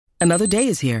Another day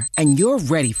is here, and you're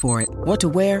ready for it. What to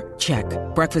wear? Check.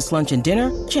 Breakfast, lunch, and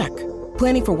dinner? Check.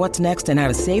 Planning for what's next and how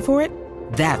to save for it?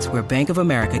 That's where Bank of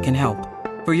America can help.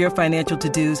 For your financial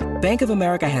to-dos, Bank of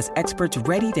America has experts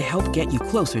ready to help get you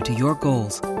closer to your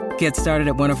goals. Get started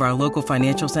at one of our local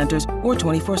financial centers or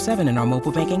 24/7 in our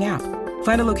mobile banking app.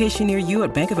 Find a location near you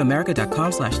at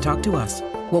bankofamerica.com/talktous.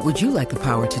 What would you like the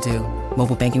power to do?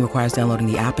 Mobile banking requires downloading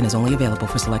the app and is only available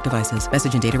for select devices.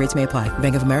 Message and data rates may apply.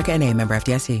 Bank of America N.A., member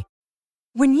FDIC.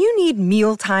 When you need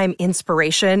mealtime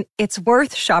inspiration, it's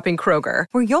worth shopping Kroger,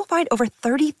 where you'll find over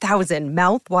 30,000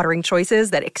 mouth-watering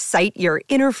choices that excite your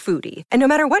inner foodie. And no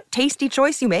matter what tasty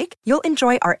choice you make, you'll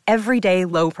enjoy our everyday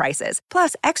low prices,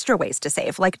 plus extra ways to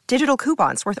save, like digital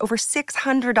coupons worth over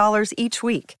 $600 each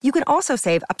week. You can also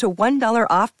save up to $1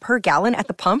 off per gallon at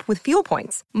the pump with fuel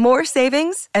points. More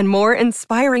savings and more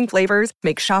inspiring flavors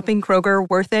make shopping Kroger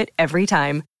worth it every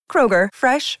time. Kroger,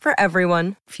 fresh for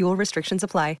everyone. Fuel restrictions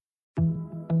apply.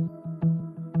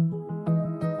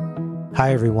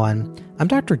 Hi, everyone. I'm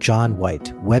Dr. John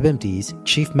White, WebMD's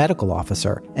Chief Medical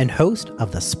Officer and host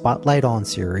of the Spotlight On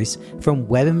series from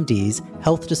WebMD's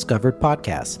Health Discovered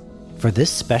podcast. For this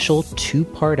special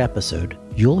two-part episode,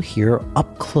 you'll hear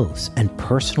up close and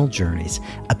personal journeys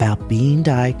about being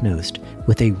diagnosed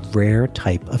with a rare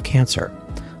type of cancer,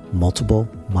 multiple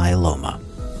myeloma.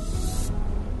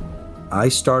 I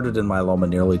started in myeloma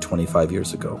nearly 25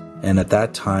 years ago. And at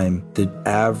that time, the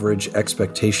average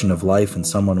expectation of life in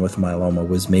someone with myeloma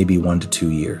was maybe 1 to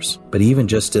 2 years. But even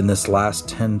just in this last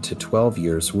 10 to 12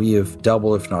 years, we have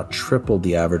doubled, if not tripled,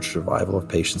 the average survival of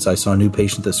patients. I saw a new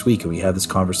patient this week, and we had this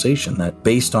conversation that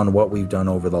based on what we've done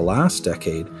over the last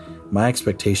decade, my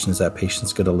expectation is that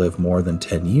patient's going to live more than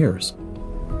 10 years.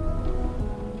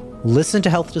 Listen to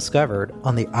Health Discovered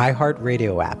on the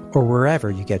iHeartRadio app or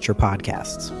wherever you get your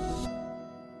podcasts.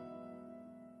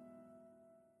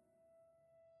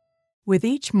 With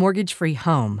each mortgage-free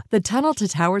home, the Tunnel to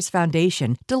Towers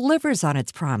Foundation delivers on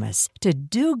its promise to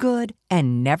do good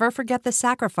and never forget the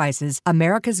sacrifices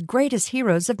America's greatest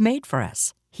heroes have made for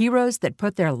us. Heroes that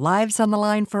put their lives on the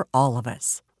line for all of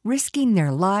us, risking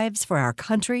their lives for our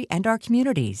country and our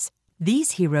communities.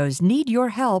 These heroes need your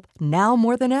help now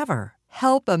more than ever.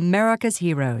 Help America's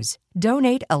heroes.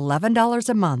 Donate $11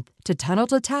 a month to Tunnel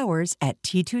to Towers at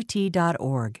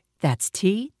T2T.org. That's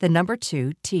T2T.org.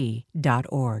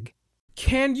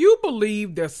 Can you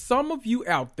believe that some of you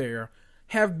out there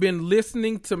have been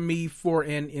listening to me for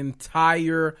an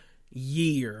entire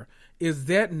year? Is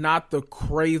that not the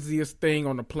craziest thing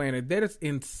on the planet? That is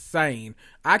insane.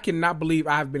 I cannot believe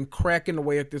I've been cracking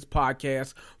away at this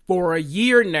podcast for a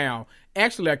year now.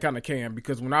 Actually, I kind of can,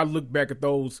 because when I look back at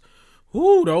those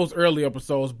early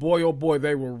episodes, boy, oh boy,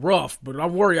 they were rough. But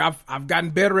don't worry, I've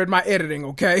gotten better at my editing,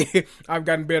 okay? I've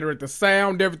gotten better at the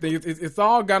sound, everything. It's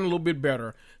all gotten a little bit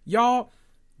better. Y'all,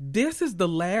 this is the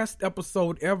last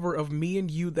episode ever of Me and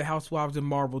You, The Housewives and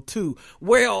Marvel 2.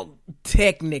 Well,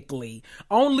 technically,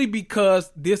 only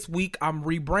because this week I'm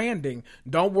rebranding.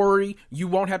 Don't worry, you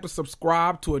won't have to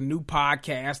subscribe to a new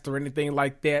podcast or anything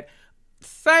like that.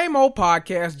 Same old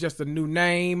podcast, just a new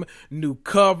name, new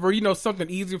cover, something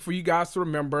easier for you guys to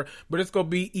remember, but it's going to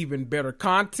be even better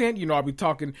content. I'll be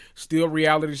talking still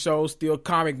reality shows, still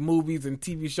comic movies and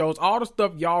TV shows, all the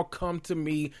stuff y'all come to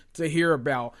me to hear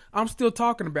about. I'm still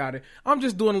talking about it. I'm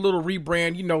just doing a little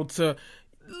rebrand, to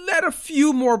let a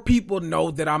few more people know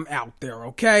that I'm out there,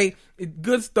 okay?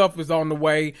 Good stuff is on the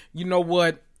way. You know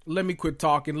what? Let me quit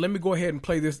talking. Let me go ahead and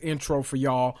play this intro for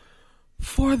y'all.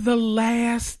 For the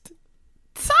last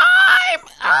time.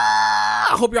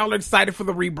 I hope y'all are excited for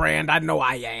the rebrand. I know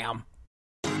I am.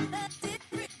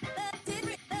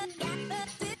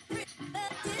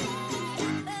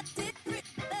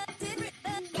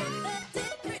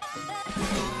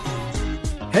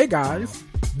 Hey guys,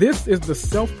 this is the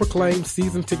self-proclaimed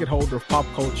season ticket holder of pop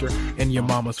culture and your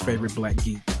mama's favorite black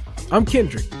geek. I'm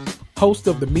Kendrick, host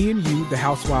of the Me and You, The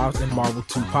Housewives and Marvel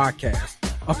 2 podcast.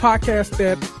 A podcast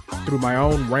that, through my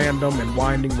own random and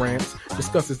winding rants,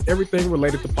 discusses everything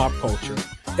related to pop culture.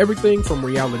 Everything from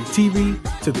reality TV,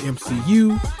 to the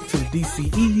MCU, to the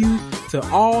DCEU, to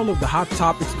all of the hot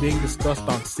topics being discussed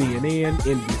on CNN,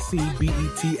 NBC,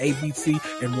 BET, ABC,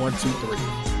 and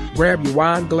 123. Grab your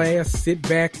wine glass, sit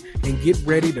back, and get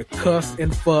ready to cuss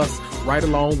and fuss right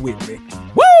along with me.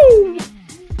 Woo!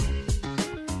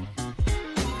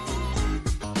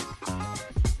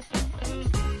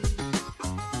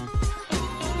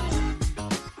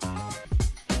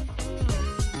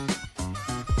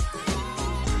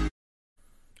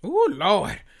 Oh,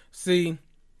 Lord. See,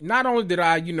 not only did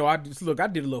I did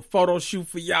a little photo shoot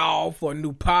for y'all for a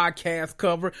new podcast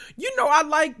cover. I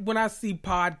like when I see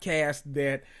podcasts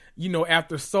that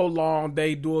after so long,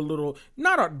 they do a little,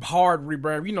 not a hard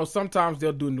rebrand. Sometimes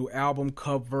they'll do a new album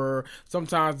cover.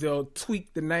 Sometimes they'll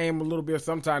tweak the name a little bit.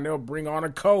 Sometimes they'll bring on a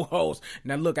co-host.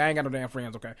 Now, look, I ain't got no damn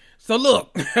friends, okay? So,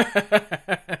 look,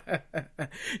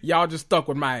 y'all just stuck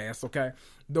with my ass, okay?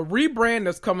 The rebrand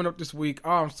that's coming up this week, oh,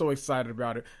 I'm so excited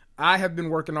about it. I have been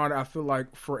working on it, I feel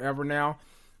like, forever now.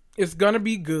 It's going to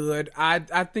be good. I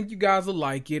think you guys will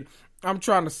like it. I'm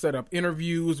trying to set up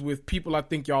interviews with people I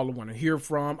think y'all will want to hear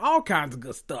from. All kinds of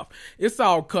good stuff. It's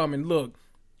all coming. Look,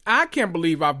 I can't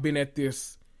believe I've been at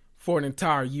this for an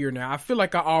entire year now. I feel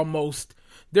like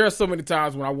there are so many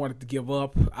times when I wanted to give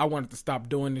up. I wanted to stop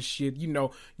doing this shit. You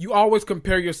always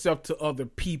compare yourself to other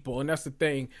people, and that's the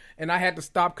thing. And I had to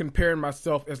stop comparing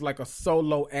myself as like a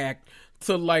solo act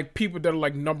to like people that are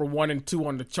like number 1 and 2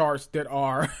 on the charts that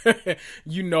are,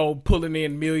 pulling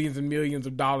in millions and millions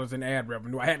of dollars in ad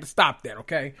revenue. I had to stop that,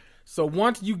 okay? So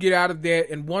once you get out of that,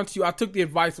 and I took the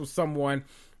advice of someone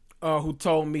who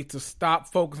told me to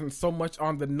stop focusing so much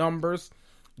on the numbers,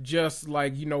 just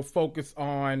like, focus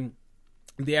on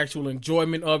the actual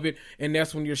enjoyment of it, and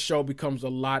that's when your show becomes a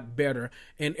lot better.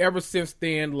 And ever since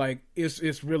then, like,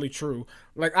 it's really true.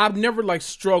 Like, I've never like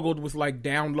struggled with like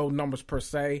download numbers per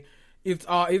se. It's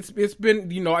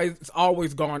been, it's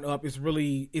always gone up. It's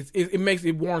really,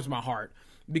 it warms my heart,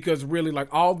 because really like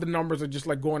all the numbers are just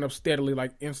like going up steadily,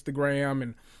 like Instagram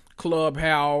and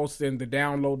Clubhouse and the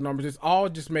download numbers. It's all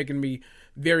just making me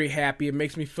very happy. It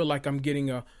makes me feel like I'm getting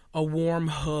a warm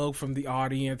hug from the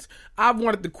audience. I've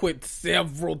wanted to quit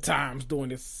several times doing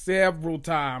this,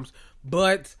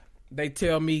 but they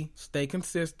tell me stay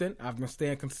consistent. I've been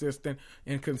staying consistent,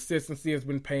 and consistency has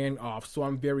been paying off. So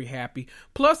I'm very happy.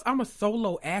 Plus, I'm a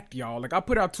solo act, y'all. Like, I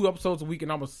put out 2 episodes a week, and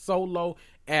I'm a solo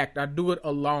act. I do it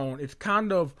alone. It's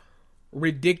kind of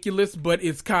ridiculous, but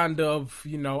it's kind of,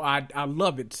 I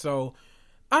love it. So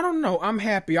I don't know. I'm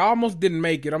happy. I almost didn't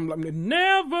make it. I'm like,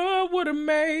 never would have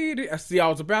made it. See, I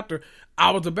was about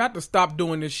to stop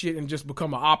doing this shit and just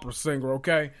become an opera singer,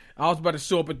 okay? I was about to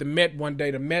show up at the Met one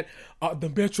day, the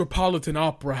Metropolitan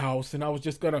Opera House, and I was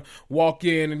just going to walk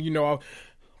in and, I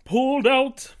pulled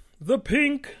out the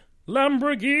pink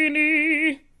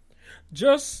Lamborghini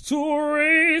just to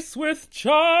race with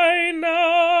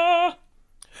China.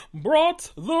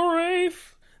 Brought the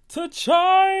Wraith to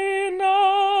China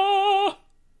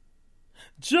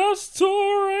just to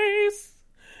race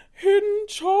in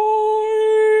China.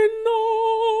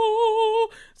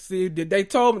 See, they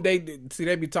told me,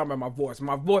 they be talking about my voice.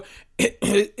 My voice,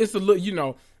 it's a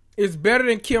little, it's better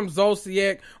than Kim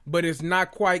Zolciak, but it's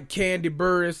not quite Candy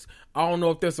Burris. I don't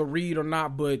know if that's a read or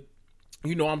not, but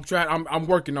I'm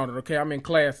working on it, okay? I'm in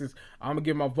classes. I'm going to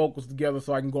get my vocals together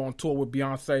so I can go on tour with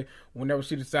Beyonce whenever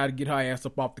she decides to get her ass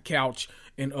up off the couch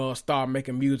and start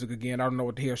making music again. I don't know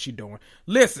what the hell she's doing.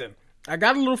 Listen, I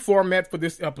got a little format for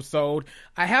this episode.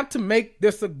 I have to make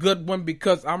this a good one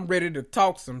because I'm ready to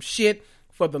talk some shit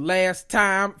for the last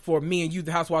time for Me and You,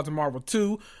 The Housewives of Marvel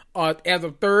 2. As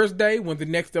of Thursday, when the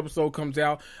next episode comes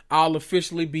out, I'll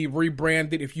officially be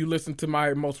rebranded. If you listen to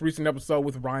my most recent episode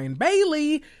with Ryan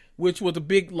Bailey, which was a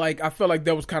big, I felt like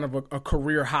that was kind of a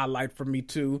career highlight for me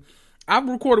too. I've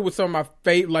recorded with some of my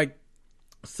favorite,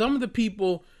 some of the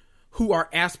people who are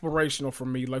aspirational for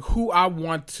me, who I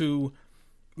want to,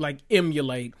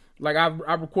 emulate.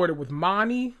 I recorded with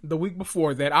Moni the week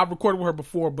before that. I've recorded with her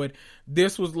before, but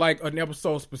this was an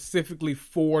episode specifically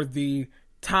for the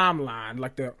timeline,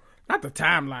 not the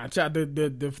timeline,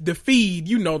 the feed,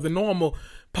 the normal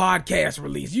podcast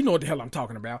release. You know what the hell I'm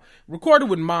talking about. Recorded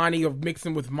with Moni of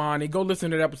Mixing with Moni. Go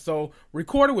listen to that episode.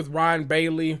 Recorded with Ryan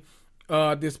Bailey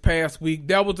this past week.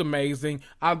 That was amazing.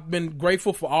 I've been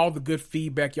grateful for all the good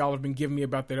feedback y'all have been giving me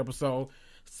about that episode.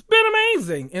 It's been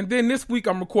amazing. And then this week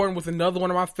I'm recording with another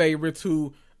one of my favorites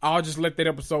who I'll just let that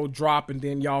episode drop and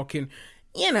then y'all can,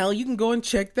 you can go and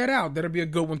check that out. That'll be a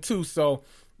good one too. So,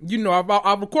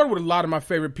 I've recorded with a lot of my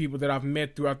favorite people that I've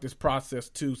met throughout this process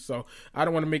too. So I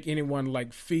don't want to make anyone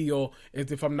feel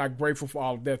as if I'm not grateful for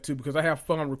all of that too, because I have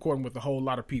fun recording with a whole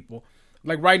lot of people.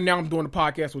 Right now I'm doing a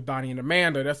podcast with Donnie and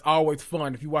Amanda. That's always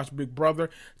fun. If you watch Big Brother,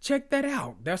 check that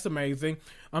out. That's amazing.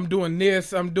 I'm doing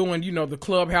this. I'm doing, the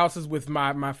clubhouses with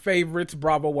my favorites,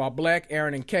 Bravo While Black,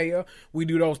 Aaron and Kaya. We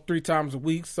do those 3 times a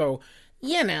week. So,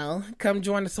 come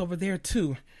join us over there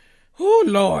too. Oh,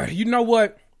 Lord. You know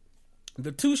what?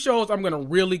 The 2 shows I'm going to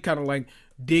really kind of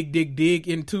dig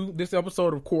into this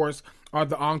episode, of course, are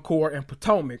The Encore and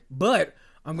Potomac. But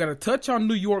I'm going to touch on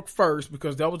New York first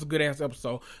because that was a good-ass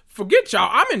episode. Forget y'all.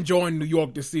 I'm enjoying New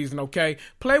York this season, okay?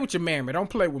 Play with your man, man. Don't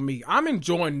play with me. I'm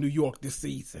enjoying New York this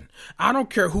season. I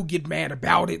don't care who get mad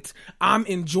about it. I'm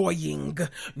enjoying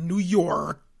New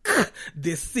York.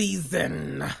 this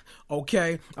season.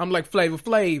 Okay? I'm like Flavor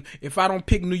Flav. If I don't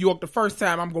pick New York the first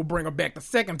time, I'm going to bring her back the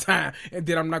second time, and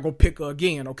then I'm not going to pick her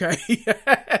again, okay?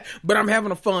 But I'm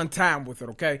having a fun time with it,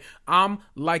 okay? I'm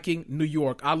liking New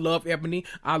York. I love Ebony.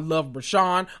 I love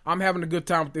Bershawn. I'm having a good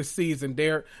time with this season.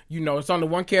 It's only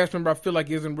one cast member I feel like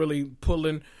isn't really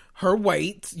pulling her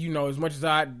weight. As much as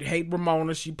I hate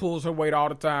Ramona, she pulls her weight all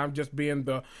the time, just being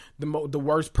the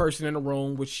worst person in the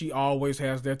room, which she always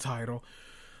has that title.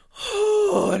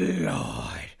 Oh,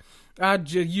 Lord.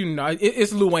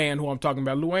 It's Luann who I'm talking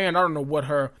about. Luann, I don't know what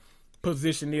her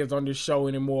position is on this show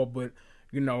anymore, but,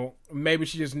 maybe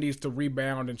she just needs to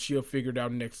rebound and she'll figure it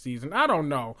out next season. I don't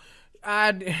know.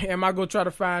 Am I going to try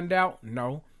to find out?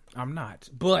 No, I'm not.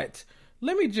 But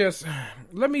let me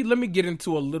get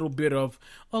into a little bit of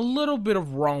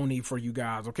Roni for you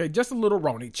guys, okay? Just a little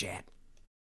Roni chat.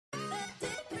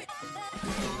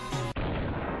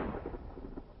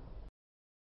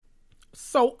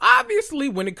 So obviously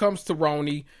when it comes to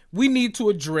Roni, we need to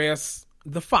address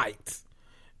the fight.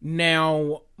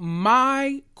 Now,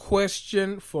 my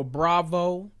question for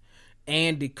Bravo,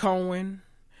 Andy Cohen,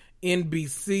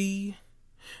 NBC,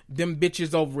 them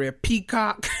bitches over at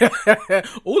Peacock.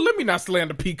 Let me not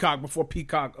slander Peacock before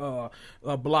Peacock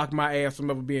block my ass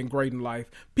from ever being great in life.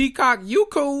 Peacock, you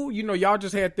cool. Y'all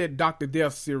just had that Dr.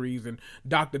 Death series, and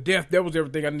Dr. Death, that was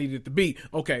everything I needed to be.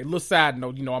 Okay, little side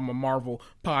note, I'm a Marvel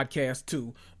podcast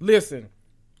too. Listen,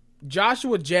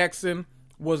 Joshua Jackson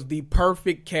was the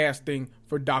perfect casting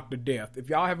for Dr. Death. If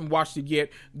y'all haven't watched it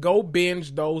yet, go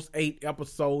binge those 8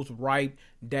 episodes right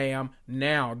damn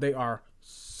now. They are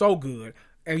so good.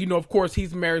 And, of course,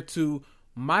 he's married to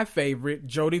my favorite,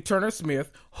 Jodie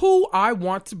Turner-Smith, who I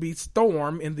want to be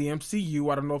Storm in the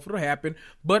MCU. I don't know if it'll happen,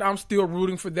 but I'm still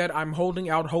rooting for that. I'm holding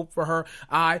out hope for her.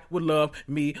 I would love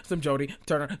me some Jodie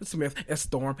Turner-Smith as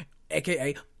Storm,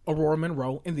 a.k.a. Aurora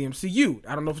Monroe in the MCU.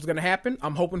 I don't know if it's going to happen.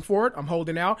 I'm hoping for it. I'm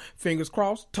holding out. Fingers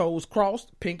crossed, toes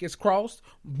crossed, pink is crossed,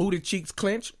 booty cheeks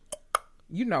clenched.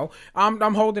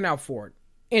 I'm holding out for it.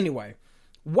 Anyway,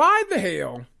 why the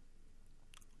hell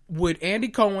would Andy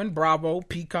Cohen, Bravo,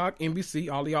 Peacock, NBC,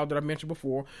 all of y'all that I mentioned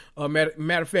before,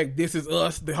 matter of fact, This Is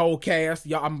Us, the whole cast,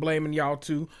 y'all, I'm blaming y'all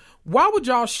too. Why would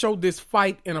y'all show this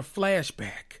fight in a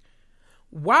flashback?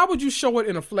 Why would you show it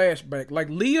in a flashback? Like,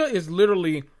 Leah is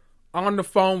literally on the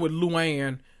phone with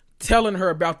Luann telling her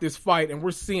about this fight, and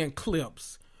we're seeing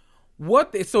clips.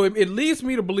 So it leads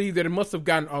me to believe that it must have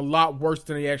gotten a lot worse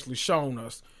than they actually shown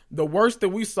us. The worst that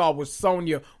we saw was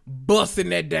Sonya busting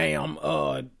that damn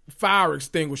fire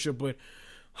extinguisher, but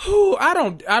I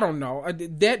don't know.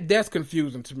 That's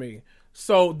confusing to me.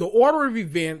 So the order of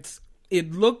events,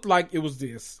 it looked like it was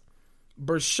this.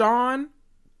 Bershawn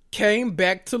came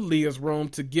back to Leah's room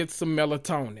to get some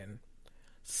melatonin.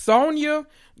 Sonya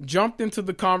jumped into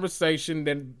the conversation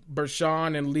that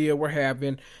Bershawn and Leah were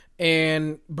having,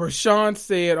 and Bershawn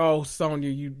said, "Oh, Sonya,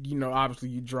 you obviously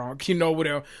you drunk,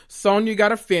 whatever." Sonya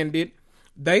got offended.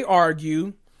 They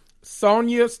argue.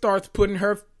 Sonya starts putting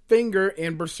her finger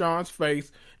in Bershawn's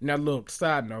face. Now, look,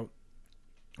 side note,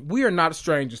 we are not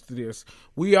strangers to this.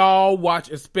 We all watch,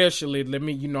 especially,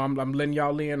 I'm letting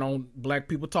y'all in on Black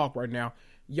People Talk right now.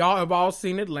 Y'all have all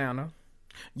seen Atlanta.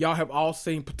 Y'all have all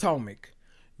seen Potomac.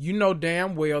 You know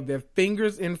damn well that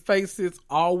fingers in faces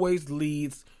always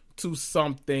leads to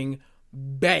something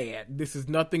bad. This is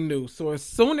nothing new. So as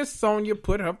soon as Sonya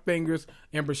put her fingers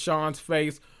in Bershawn's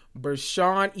face,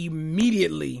 Bershawn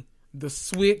immediately, the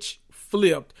switch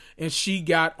flipped and she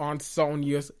got on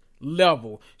Sonya's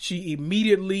level. She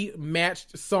immediately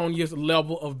matched Sonya's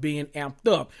level of being amped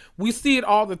up. We see it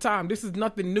all the time. This is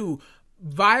nothing new.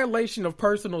 Violation of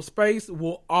personal space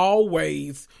will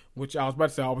always, which I was about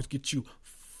to say, always get you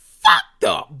fucked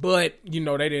up, but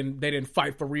they didn't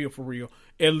fight for real.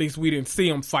 At least we didn't see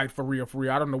them fight for real.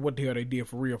 I don't know what the hell they did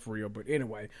for real, but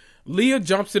anyway, Leah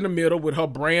jumps in the middle with her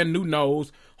brand new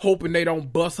nose, hoping they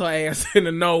don't bust her ass in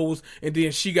the nose, and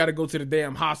then she got to go to the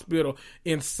damn hospital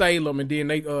in Salem, and then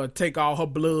they take all her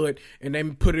blood and they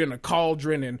put it in a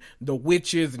cauldron, and the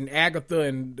witches and Agatha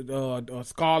and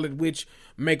Scarlet Witch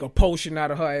make a potion out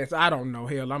of her ass. I don't know.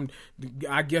 Hell,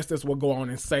 I guess that's what go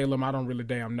on in Salem. I don't really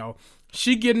damn know.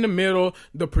 She get in the middle.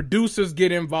 The producers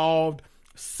get involved.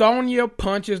 Sonya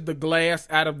punches the glass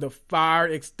out of the fire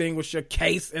extinguisher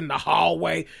case in the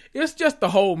hallway. It's just a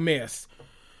whole mess.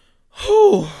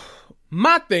 Whew.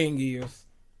 My thing is,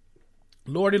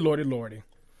 Lordy.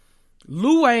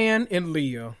 Luann and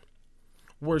Leah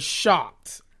were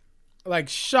shocked. Like,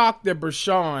 shocked that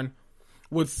Bershawn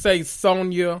would say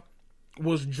Sonya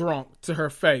was drunk to her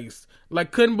face.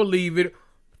 Like, couldn't believe it.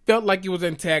 Felt like he was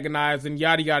antagonizing,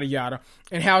 yada, yada, yada.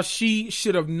 And how she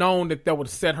should have known that would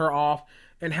set her off.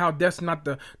 and how that's not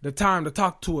the time to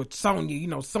talk to Sonya. You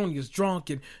know, Sonya's drunk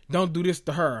and don't do this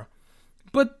to her.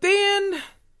 But then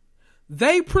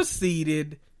they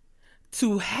proceeded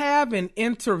to have an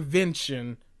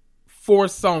intervention for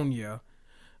Sonya.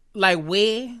 Like,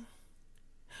 where?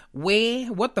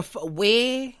 What the fuck?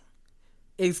 Where?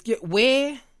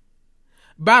 Where?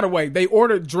 By the way, they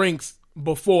ordered drinks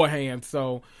beforehand,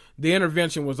 so the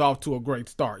intervention was off to a great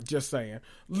start. Just saying.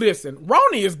 Listen,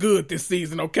 Roni is good this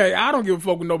season, okay? I don't give a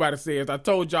fuck what nobody says. I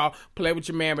told y'all, play with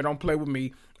your man, but don't play with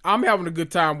me. I'm having a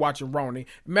good time watching Roni.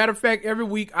 Matter of fact, every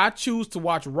week I choose to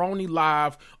watch Roni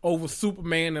live over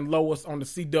Superman and Lois on the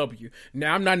CW.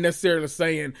 Now, I'm not necessarily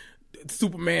saying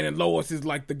Superman and Lois is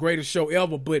like the greatest show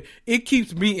ever, but it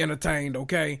keeps me entertained,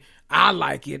 okay? I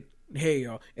like it.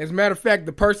 Hell. As a matter of fact,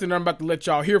 the person I'm about to let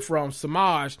y'all hear from,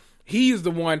 Samaj, he's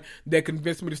the one that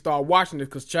convinced me to start watching this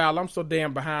because, child, I'm so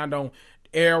damn behind on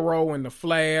Arrow and The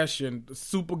Flash and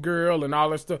Supergirl and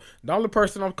all that stuff. The only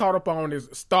person I'm caught up on is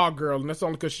Stargirl, and that's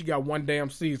only because she got one damn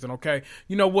season, okay?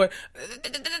 You know what?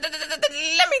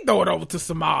 Let me throw it over to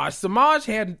Samaj. Samaj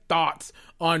had thoughts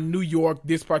on New York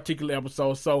this particular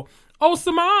episode, so,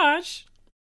 Samaj.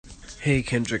 Hey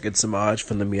Kendrick, it's Samaj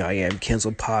from the Me I Am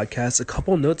Cancelled podcast. A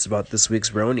couple notes about this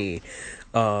week's Roni.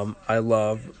 I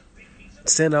love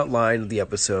standout line of the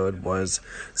episode was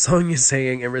Sonya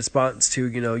saying in response to,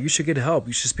 you should get help,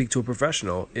 you should speak to a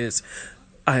professional, is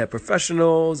I have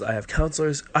professionals, I have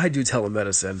counselors, I do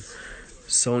telemedicine.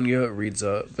 Sonya reads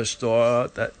the straw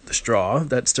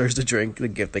that stirs the drink, the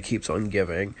gift that keeps on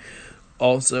giving.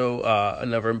 Also,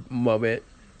 another moment,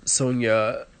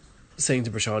 Sonya saying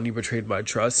to Prashant, you betrayed my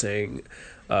trust, saying,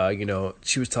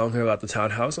 she was telling her about the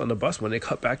townhouse on the bus. When they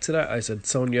cut back to that, I said,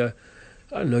 Sonya,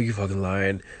 I know you fucking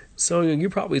lying. Sonya, you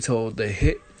probably told the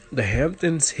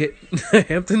Hamptons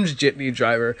jitney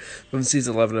driver from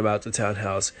season 11 about the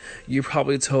townhouse. You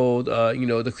probably told,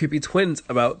 the creepy twins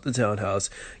about the townhouse.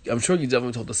 I'm sure you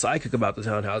definitely told the sidekick about the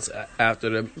townhouse after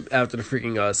the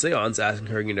freaking seance, asking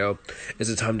her, is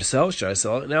it time to sell? Should I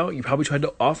sell it now? You probably tried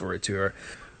to offer it to her.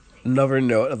 Another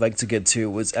note I'd like to get to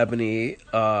was Ebony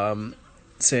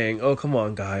saying, oh, come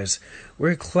on, guys.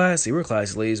 We're classy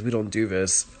ladies. We don't do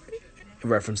this. In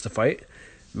reference to Fight.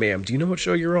 Ma'am, do you know what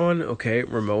show you're on? Okay,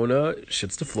 Ramona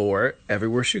shits the floor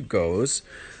everywhere she goes.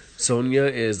 Sonya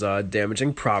is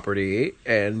damaging property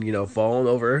and, falling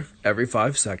over every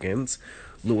 5 seconds.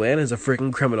 Luann is a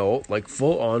freaking criminal, like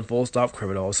full-on, full-stop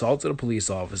criminal, assaulted a police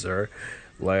officer.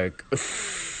 Like,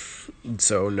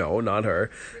 so no, not her.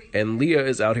 And Leah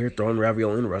is out here throwing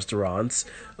ravioli in restaurants,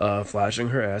 flashing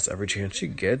her ass every chance she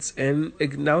gets, and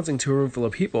announcing to a room full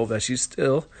of people that she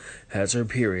still has her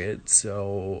period.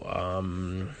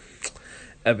 So,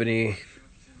 Ebony,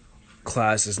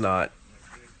 class is not...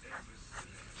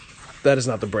 That is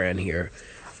not the brand here.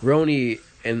 Roni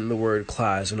and the word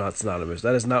class are not synonymous.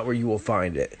 That is not where you will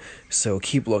find it. So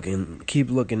keep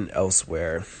looking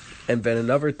elsewhere. And then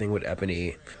another thing with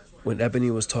Ebony... When Ebony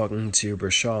was talking to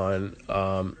Prashant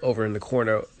over in the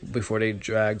corner before they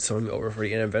dragged Sonya over for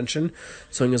the intervention,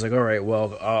 Sonya's like, all right,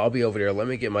 well, I'll be over there. Let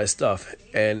me get my stuff.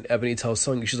 And Ebony tells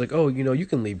Sonya, she's like, oh, you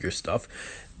can leave your stuff.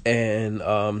 And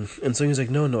Sonya's like,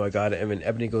 no, I got it. And then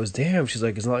Ebony goes, damn. She's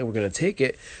like, it's not like we're going to take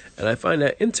it. And I find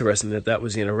that interesting that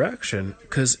was the interaction,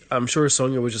 because I'm sure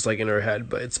Sonya was just like in her head,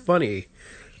 but it's funny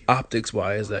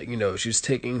optics-wise that, she's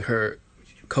taking her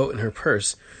coat and her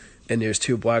purse, and there's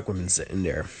two black women sitting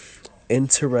there.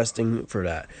 Interesting for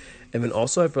that. And then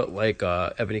also I felt like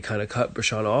Ebony kind of cut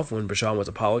Prashant off when Prashant was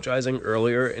apologizing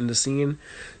earlier in the scene.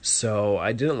 So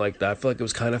I didn't like that. I feel like it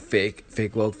was kind of fake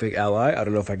woke, fake ally. I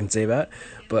don't know if I can say that.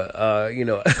 But,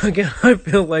 again, I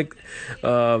feel like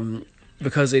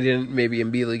because they didn't maybe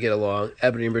immediately get along,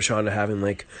 Ebony and Prashant are having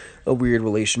like a weird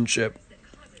relationship.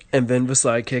 And then the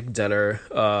sidekick, Denner,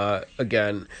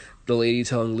 again, the lady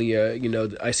telling Leah,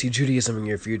 I see Judaism in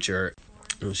your future.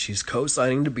 And she's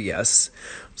co-signing to BS,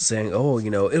 saying, oh,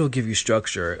 it'll give you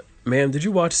structure. Ma'am, did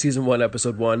you watch season 1,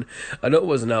 episode 1? I know it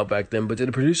wasn't out back then, but did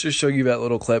the producers show you that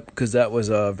little clip? Because that was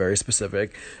very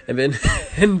specific. And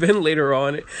then later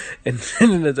on, and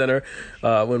in the dinner,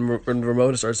 when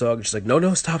Ramona starts talking, she's like,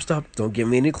 no, stop. Don't give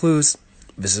me any clues.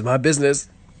 This is my business.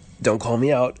 Don't call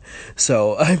me out.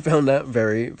 So I found that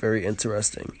very, very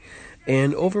interesting.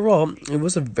 And overall, it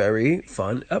was a very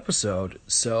fun episode.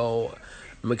 So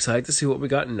I'm excited to see what we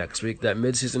got next week. That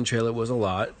mid-season trailer was a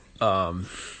lot.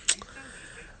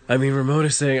 Ramona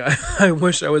saying, I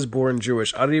wish I was born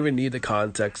Jewish. I don't even need the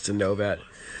context to know that.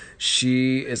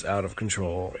 She is out of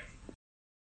control.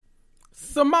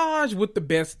 Samaj with the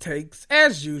best takes,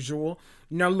 as usual.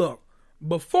 Now look,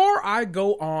 before I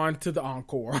go on to the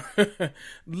encore,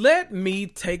 let me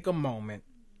take a moment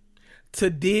to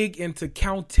dig into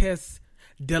Countess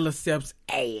de Lesseps'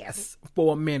 ass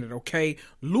for a minute, okay?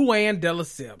 Luann de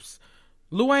Lesseps.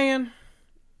 Luann,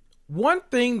 one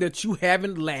thing that you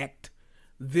haven't lacked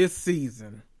this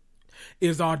season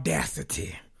is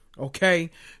audacity, okay?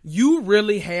 You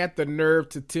really had the nerve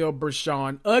to tell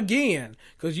Bershawn again,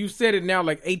 because you said it now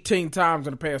like 18 times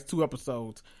in the past 2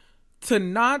 episodes, to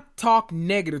not talk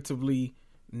negatively,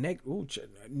 there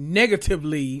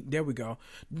we go,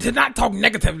 to not talk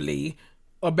negatively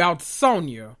about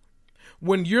Sonya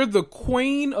when you're the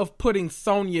queen of putting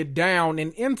Sonya down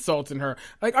and insulting her.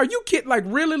 Like, are you kidding? Like,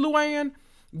 really, Luann?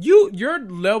 Your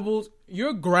levels,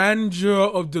 your grandeur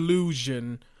of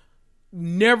delusion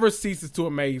never ceases to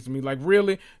amaze me. Like,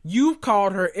 really? You've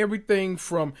called her everything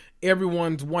from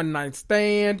everyone's one night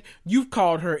stand. You've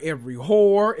called her every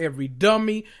whore, every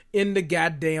dummy in the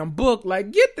goddamn book.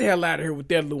 Like, get the hell out of here with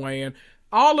that, Luann.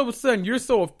 All of a sudden, you're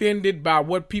so offended by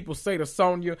what people say to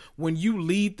Sonya when you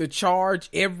lead the charge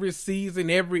every season,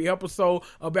 every episode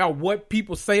about what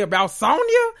people say about Sonya?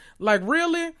 Like,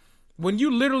 really? When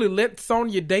you literally let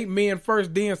Sonya date men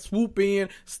first, then swoop in,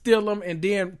 steal them, and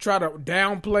then try to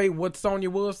downplay what Sonya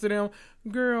was to them?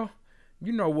 Girl,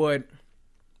 you know what?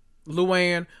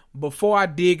 Luann, before I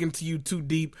dig into you too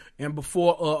deep and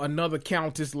before another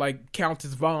countess like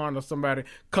Countess Vaughn or somebody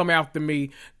come after me,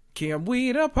 can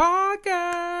we the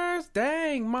podcast?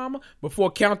 Dang, mama.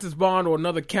 Before Countess Vaughn or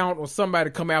another count or somebody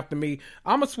come after me,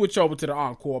 I'm going to switch over to the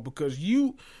encore because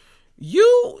you've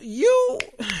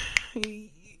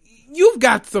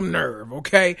got some nerve,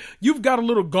 okay? You've got a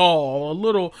little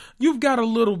gall, you've got a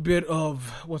little bit of,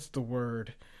 what's the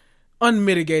word?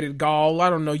 Unmitigated gall. I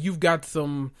don't know. You've got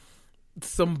some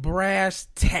brass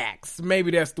tacks.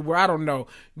 Maybe that's the word. I don't know.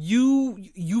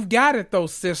 You've got it though,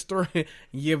 sister.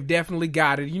 You've definitely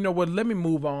got it. You know what? Let me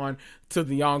move on to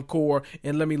the encore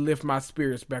and let me lift my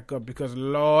spirits back up because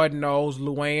Lord knows,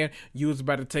 Luann, you was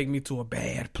about to take me to a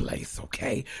bad place,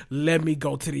 okay? Let me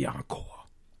go to the encore.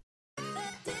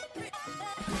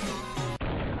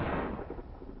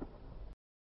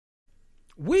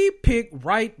 We pick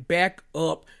right back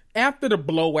up after the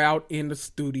blowout in the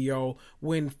studio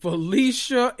when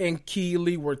Felicia and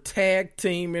Keely were tag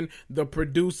teaming the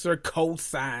producer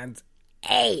Cosign's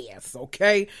ass,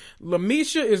 okay?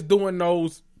 Lamisha is doing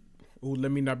those, let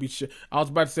me not be sure. I was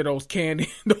about to say those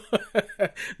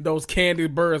Candy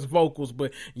Burris vocals,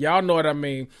 but y'all know what I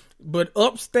mean. But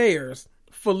upstairs,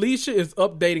 Felicia is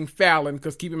updating Fallon,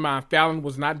 because keep in mind, Fallon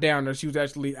was not down there. She was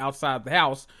actually outside the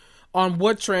house, on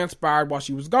what transpired while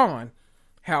she was gone.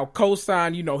 How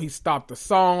Cosign, he stopped the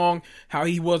song, how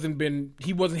he hasn't been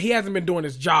doing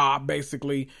his job,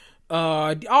 basically.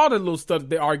 All the little stuff that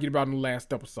they argued about in the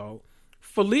last episode.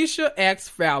 Felicia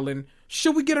asked Fallon,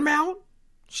 should we get him out?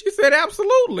 She said,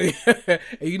 absolutely.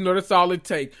 And that's all it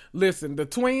takes. Listen, the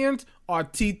twins are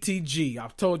TTG.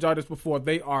 I've told y'all this before.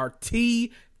 They are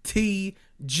TTG.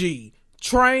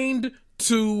 Trained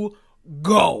to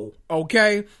go,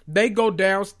 okay? They go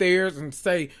downstairs and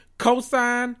say,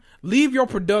 Cosign, leave your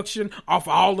production off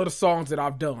all of the songs that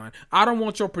I've done. I don't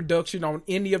want your production on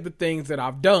any of the things that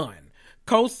I've done.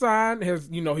 Cosign has,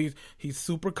 he's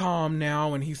super calm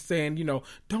now, and he's saying,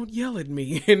 don't yell at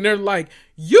me. And they're like,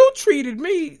 you treated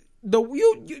me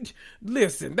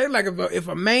listen, they like, if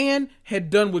a man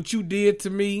had done what you did to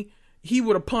me, he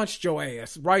would have punched your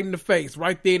ass right in the face,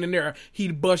 right then and there.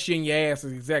 He'd bust you in your ass,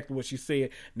 is exactly what she said.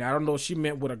 Now, I don't know what she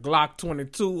meant with a Glock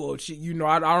 22, or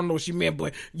I don't know what she meant,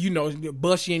 but,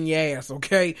 bust you in your ass,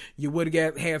 okay? You would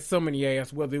have had some in your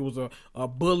ass, whether it was a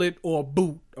bullet or a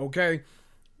boot, okay?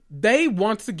 They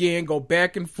once again go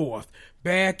back and forth,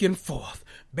 like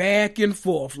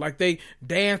they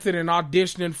dancing and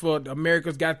auditioning for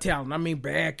America's Got Talent. I mean,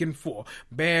 back and forth,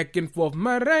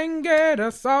 merengue,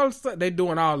 the salsa. They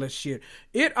doing all this shit.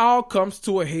 It all comes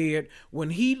to a head when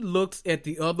he looks at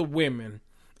the other women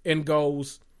and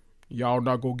goes, y'all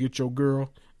not gonna get your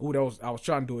girl? Ooh, I was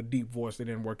trying to do a deep voice. It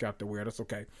didn't work out that way. That's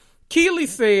okay. Keely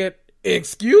said,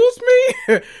 excuse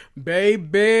me?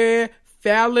 Baby,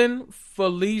 Fallon,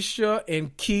 Felicia,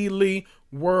 and Keely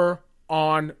were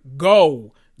on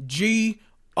go.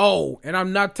 G-O. And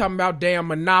I'm not talking about damn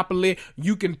Monopoly.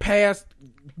 You can pass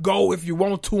go if you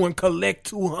want to and collect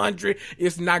 200.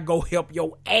 It's not gonna help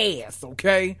your ass,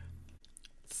 okay?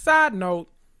 Side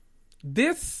note,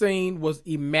 this scene was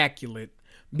immaculate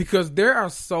because there are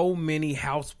so many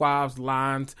Housewives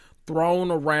lines thrown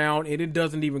around and it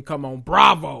doesn't even come on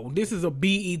Bravo. This is a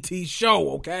BET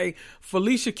show, okay?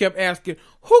 Felicia kept asking,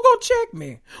 who gon' check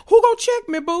me? Who gon' check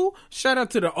me, boo? Shout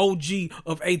out to the OG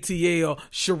of ATL,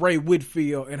 Sheree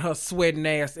Whitfield, and her sweating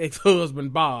ass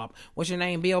ex-husband, Bob. What's your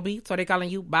name, BLB? So they calling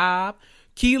you Bob?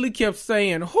 Keely kept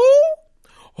saying, who?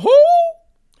 Who?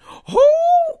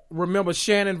 Remember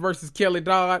Shannon versus Kelly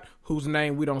Dodd, whose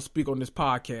name we don't speak on this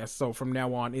podcast. So from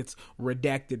now on, it's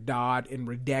Redacted Dodd and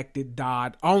Redacted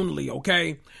Dodd only,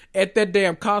 okay? At that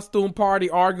damn costume party,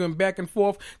 arguing back and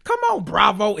forth. Come on,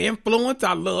 Bravo influence.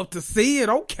 I love to see it,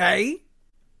 okay?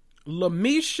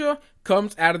 Lamisha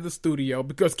comes out of the studio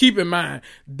because keep in mind,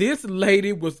 this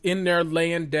lady was in there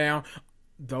laying down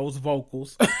those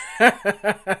vocals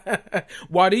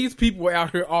while these people were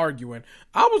out here arguing.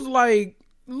 I was like,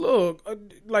 look,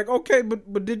 okay,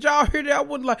 but did y'all hear that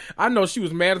one? Like, I know she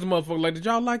was mad as a motherfucker. Like, did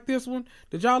y'all like this one?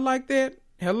 Did y'all like that?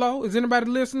 Hello? Is anybody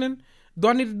listening? Do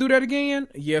I need to do that again?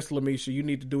 Yes, Lamisha, you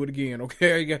need to do it again,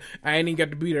 okay? I ain't even got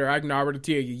to be there. I can already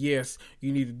tell you, yes,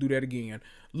 you need to do that again.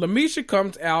 Lamisha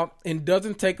comes out and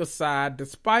doesn't take a side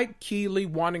despite Keely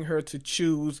wanting her to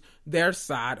choose their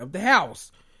side of the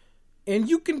house. And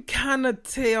you can kind of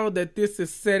tell that this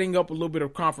is setting up a little bit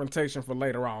of confrontation for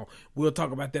later on. We'll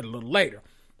talk about that a little later.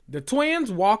 The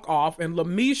twins walk off and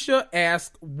Lamisha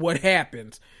asks what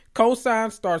happens.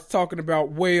 Cosign starts talking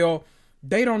about, well,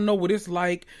 they don't know what it's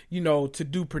like, to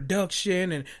do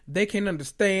production and they can't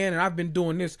understand. And I've been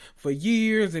doing this for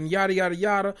years and yada, yada,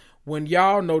 yada. When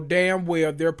y'all know damn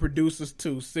well they're producers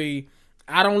too. See,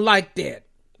 I don't like that.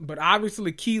 But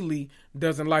obviously Keely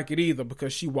doesn't like it either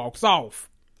because she walks off.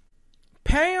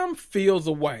 Pam feels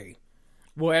a way.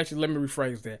 Well, actually, let me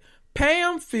rephrase that.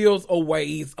 Pam feels a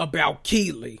ways about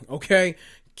Keely, okay?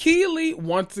 Keely,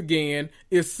 once again,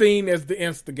 is seen as the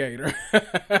instigator.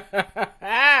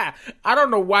 I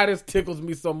don't know why this tickles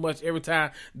me so much every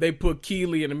time they put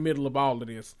Keely in the middle of all of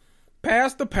this.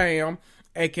 Pastor Pam,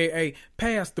 a.k.a.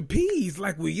 Pass the Peas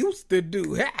like we used to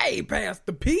do. Hey, pass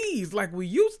the peas like we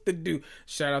used to do.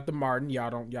 Shout out to Martin. Y'all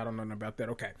don't know nothing about that.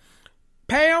 Okay.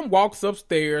 Pam walks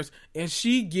upstairs and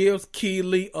she gives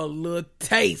Keely a little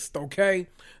taste, okay?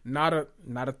 Not a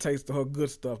taste of her good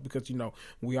stuff because,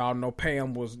 we all know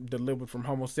Pam was delivered from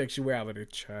homosexuality,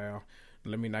 child.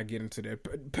 Let me not get into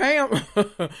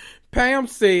that. Pam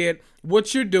said,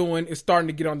 what you're doing is starting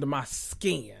to get under my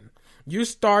skin. You're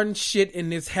starting shit in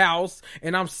this house,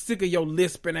 and I'm sick of your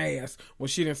lisping ass. Well,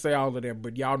 she didn't say all of that,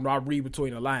 but y'all know I read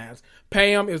between the lines.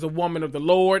 Pam is a woman of the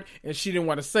Lord, and she didn't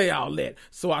want to say all that,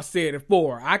 so I said it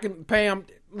for her. Pam,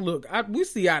 look, we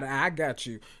see eye to eye. I got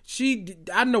you.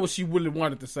 I know what she really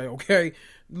wanted to say, okay?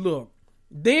 Look,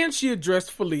 then she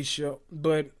addressed Felicia,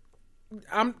 but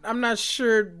I'm not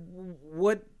sure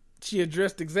what she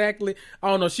addressed exactly. I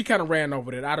don't know. She kind of ran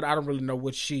over that. I don't really know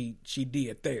what she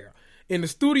did there. In the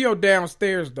studio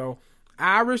downstairs, though,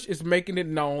 Irish is making it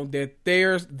known that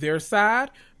there's their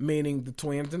side, meaning the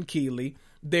twins and Keely.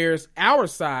 There's our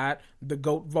side, the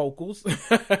GOAT vocals,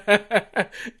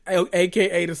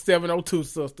 a.k.a. the 702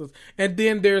 sisters. And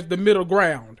then there's the middle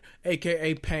ground,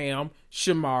 a.k.a. Pam,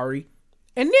 Shamari,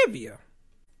 and Nivea.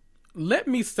 Let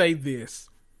me say this.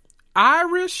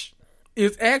 Irish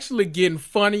is actually getting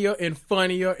funnier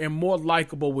and more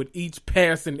likable with each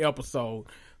passing episode.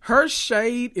 Her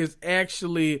shade is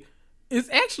actually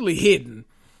hidden.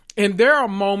 And there are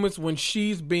moments when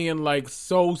she's being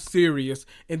so serious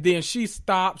and then she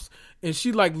stops and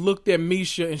she looked at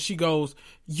Misha and she goes,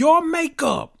 your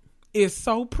makeup is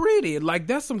so pretty.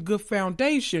 That's some good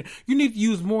foundation. You need to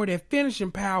use more of that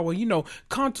finishing power,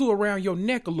 contour around your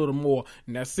neck a little more.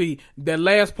 Now see, that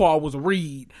last part was a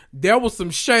read. There was some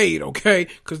shade, okay?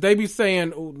 Cause they be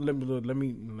saying, oh, let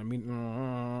me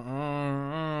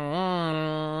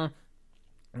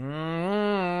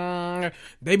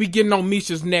they be getting on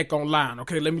Misha's neck online,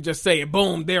 okay? Let me just say it.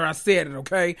 Boom, there, I said it,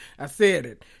 okay? I said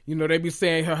it. They be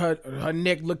saying her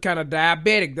neck look kind of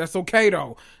diabetic. That's okay,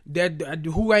 though.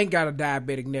 Who ain't got a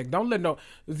diabetic neck? Don't let no...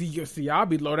 See, y'all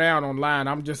be low down online.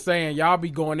 I'm just saying, y'all be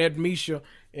going at Misha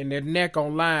and that neck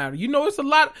online. It's a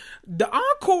lot... The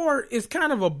Encore is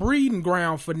kind of a breeding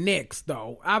ground for necks,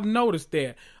 though. I've noticed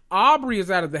that. Aubrey is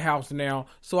out of the house now,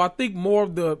 so I think more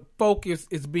of the focus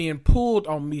is being pulled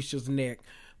on Misha's neck.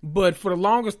 But for the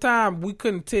longest time, we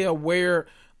couldn't tell where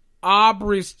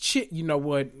Aubrey's chick. You know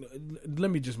what?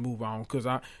 Let me just move on because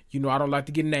I don't like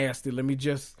to get nasty. Let me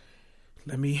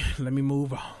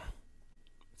move on.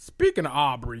 Speaking of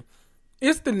Aubrey,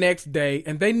 it's the next day,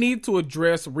 and they need to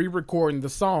address re-recording the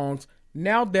songs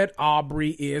now that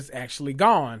Aubrey is actually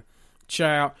gone.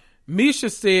 Child, Misha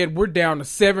said we're down to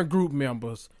 7 group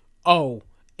members. Oh,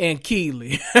 and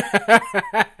Keely.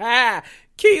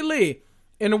 Keely.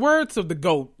 In the words of the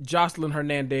GOAT, Jocelyn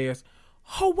Hernandez,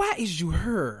 why is you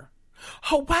her?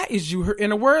 Why is you her? In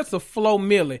the words of Flo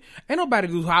Millie, ain't nobody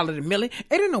who's hotter than Millie.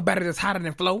 Ain't nobody that's hotter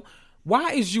than Flo.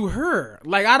 Why is you her?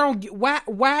 I don't get,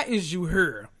 why is you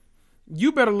her?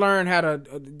 You better learn how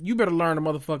to. You better learn a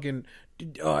motherfucking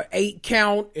 8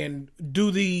 count and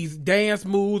do these dance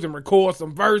moves and record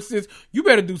some verses. You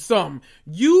better do something.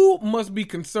 You must be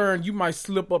concerned you might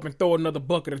slip up and throw another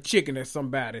bucket of chicken at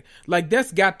somebody. Like,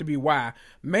 that's got to be why.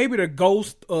 Maybe the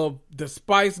ghost of the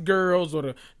Spice Girls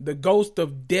or the ghost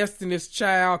of Destiny's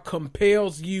Child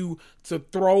compels you to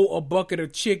throw a bucket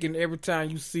of chicken every time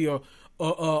you see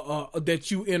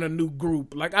that you in a new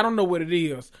group. Like, I don't know what it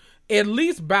is. At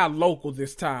least buy local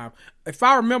this time. If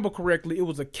I remember correctly, it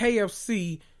was a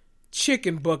KFC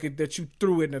chicken bucket that you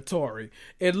threw at Notori.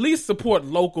 At least support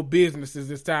local businesses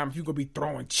this time if you're going to be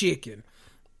throwing chicken.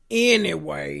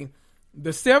 Anyway,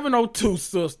 the 702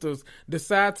 sisters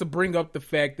decide to bring up the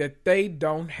fact that they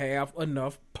don't have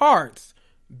enough parts.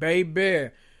 Baby,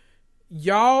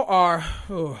 y'all are...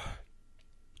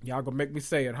 y'all gonna make me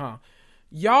say it, huh?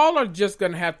 Y'all are just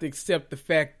going to have to accept the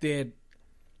fact that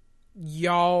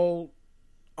y'all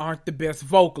aren't the best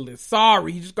vocalists.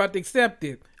 Sorry, you just got to accept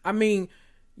it. I mean,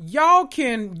 y'all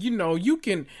can, you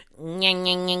can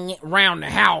round the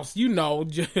house,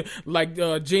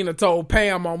 like Gina told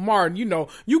Pam on Martin,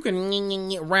 you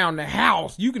can round the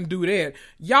house. You can do that.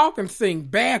 Y'all can sing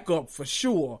backup for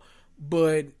sure,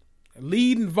 but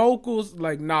leading vocals,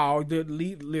 like, no,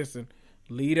 listen,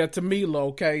 lead that to Mila,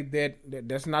 okay?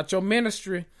 That's not your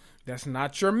ministry. That's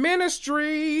not your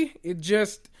ministry.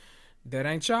 That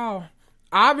ain't y'all.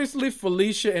 Obviously,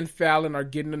 Felicia and Fallon are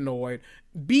getting annoyed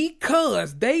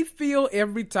because they feel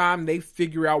every time they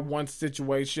figure out one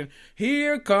situation,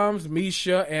 here comes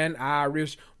Misha and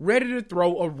Irish ready to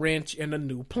throw a wrench in a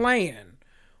new plan.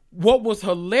 What was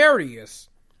hilarious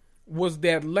was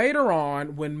that later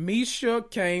on, when Misha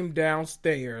came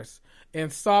downstairs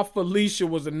and saw Felicia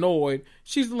was annoyed,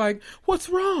 she's like, "What's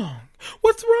wrong?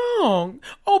 What's wrong?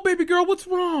 Oh, baby girl, what's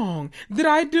wrong? Did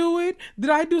I do it? Did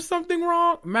I do something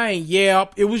wrong?" Man,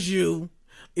 yep, it was you.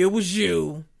 It was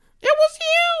you. It was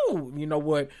you. You know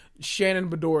what? Shannon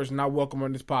Bedore is not welcome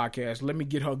on this podcast. Let me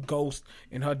get her ghost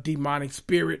and her demonic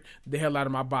spirit the hell out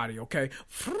of my body, okay?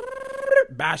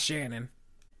 Bye, Shannon.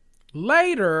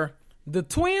 Later, the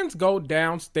twins go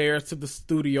downstairs to the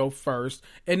studio first,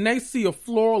 and they see a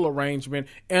floral arrangement,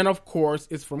 and of course,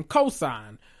 it's from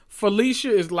Cosign.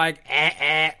 Felicia is like,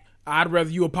 I'd rather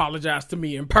you apologize to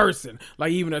me in person.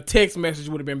 Like, even a text message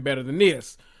would have been better than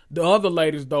this. The other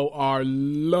ladies, though, are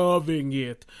loving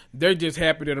it. They're just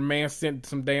happy that a man sent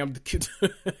some damn...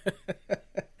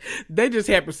 They just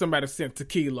happy somebody sent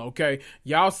tequila, okay?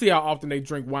 Y'all see how often they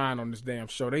drink wine on this damn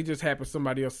show. They just happy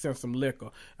somebody else sent some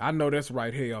liquor. I know that's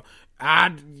right, hell.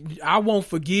 I won't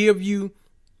forgive you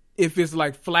if it's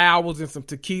like flowers and some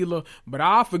tequila, but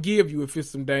I'll forgive you if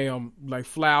it's some damn like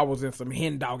flowers and some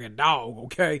hen dog and dog,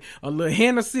 okay? A little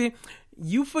Hennessy.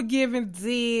 You forgiving,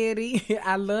 Zeddy.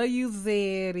 I love you,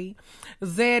 Zeddy.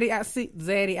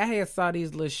 Zeddy, I had saw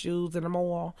these little shoes in the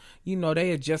mall. They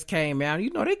had just came out.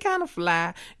 They kind of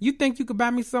fly. You think you could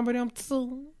buy me some of them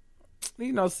too?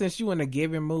 Since you in a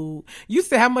giving mood. You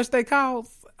said how much they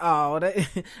cost? Oh,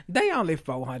 they only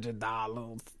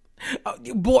 $400. Oh,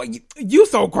 boy, you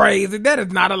so crazy. That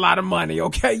is not a lot of money,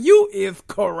 okay? You is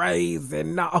crazy.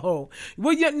 No.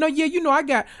 Well, I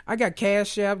got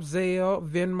Cash App, Zelle,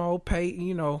 Venmo,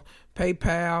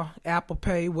 PayPal, Apple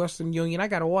Pay, Western Union. I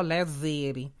got all that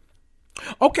Zeddy.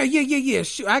 Okay, yeah.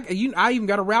 Sure. I even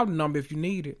got a routing number if you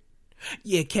need it.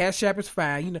 Yeah, Cash App is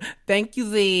fine. Thank you,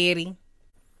 Zeddy.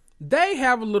 They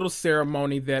have a little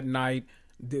ceremony that night.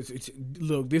 This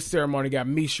ceremony got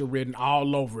Misha written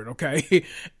all over it, okay?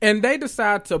 And they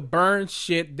decide to burn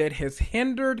shit that has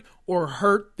hindered or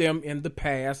hurt them in the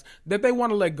past that they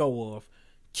want to let go of.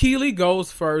 Keely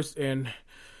goes first and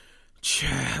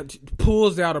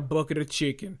pulls out a bucket of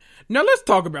chicken. Now let's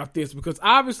talk about this because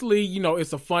obviously,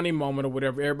 it's a funny moment or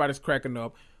whatever. Everybody's cracking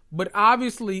up. But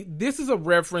obviously, this is a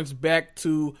reference back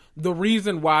to the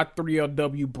reason why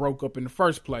 3LW broke up in the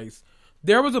first place.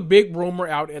 There was a big rumor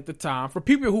out at the time. For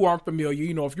people who aren't familiar,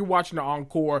 if you're watching the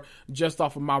Encore just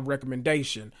off of my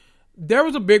recommendation, there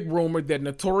was a big rumor that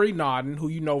Naturi Naughton, who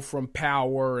you know from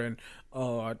Power and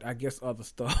I guess other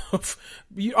stuff.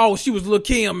 She was Lil'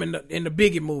 Kim in the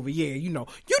Biggie movie. Yeah, you know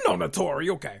Naturi.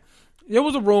 Okay. There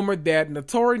was a rumor that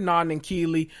Naturi Naughton and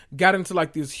Keely got into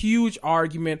like this huge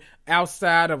argument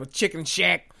outside of a chicken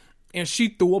shack, and she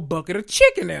threw a bucket of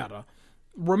chicken at her.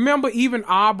 Remember, even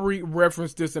Aubrey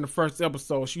referenced this in the first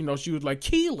episode. She was like,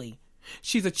 Keely,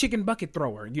 she's a chicken bucket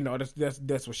thrower.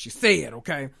 That's what she said,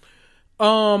 okay?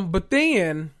 But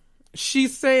then she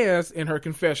says in her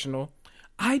confessional,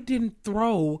 I didn't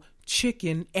throw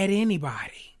chicken at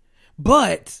anybody,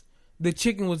 but the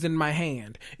chicken was in my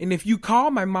hand. And if you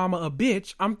call my mama a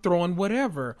bitch, I'm throwing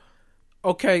whatever.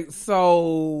 Okay,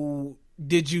 so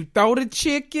Did you throw the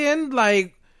chicken?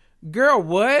 Like, girl,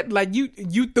 what? Like, you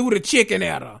threw the chicken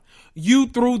at her. You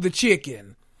threw the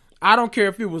chicken. I don't care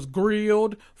if it was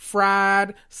grilled,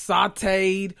 fried,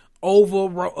 sauteed,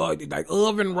 like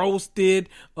oven roasted,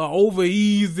 over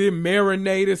easy,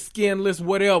 marinated, skinless,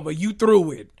 whatever. You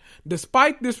threw it.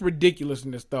 Despite this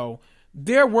ridiculousness, though,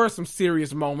 there were some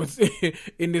serious moments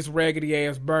in this raggedy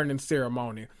ass burning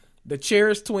ceremony. The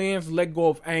Cherish twins let go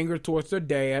of anger towards their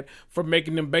dad for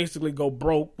making them basically go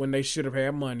broke when they should have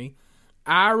had money.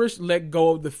 Irish let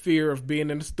go of the fear of being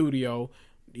in the studio,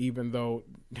 even though,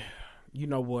 you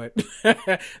know what,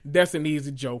 that's an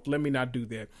easy joke. Let me not do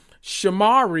that.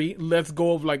 Shamari lets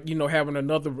go of, like, you know, having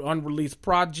another unreleased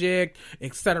project,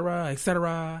 etc.,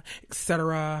 etc.,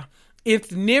 etc. It's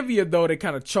Nivea, though, that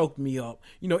kind of choked me up.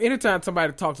 You know, anytime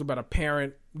somebody talks about a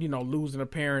parent, you know, losing a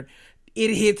parent,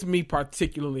 it hits me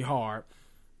particularly hard.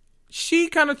 She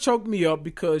kind of choked me up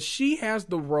because she has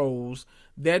the rose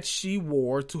that she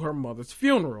wore to her mother's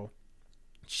funeral.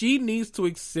 She needs to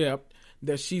accept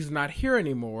that she's not here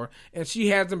anymore, and she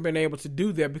hasn't been able to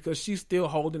do that because she's still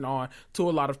holding on to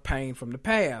a lot of pain from the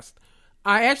past.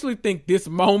 I actually think this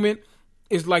moment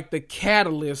is like the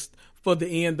catalyst for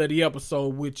the end of the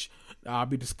episode, which I'll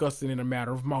be discussing in a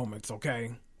matter of moments,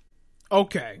 okay?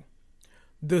 Okay.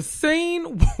 The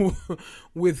scene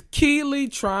with Keely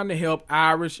trying to help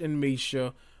Irish and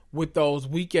Misha with those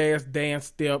weak-ass dance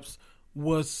steps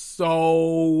was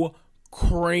so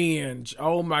cringe.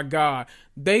 Oh my God.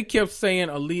 They kept saying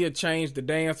Aaliyah changed the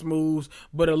dance moves,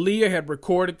 but Aaliyah had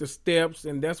recorded the steps,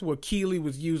 and that's what Keely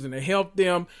was using to help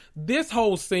them. This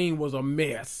whole scene was a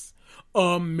mess.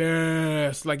 A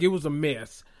mess. Like, it was a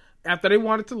mess. After they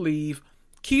wanted to leave,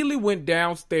 Keely went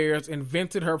downstairs and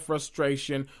vented her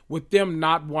frustration with them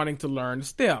not wanting to learn the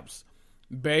steps.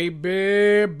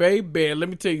 Baby, let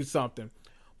me tell you something.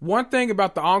 One thing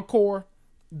about the encore,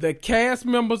 the cast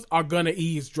members are going to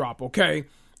eavesdrop, okay?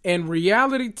 And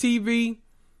reality TV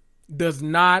does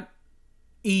not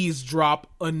eavesdrop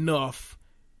enough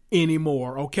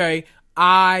anymore, okay?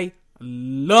 I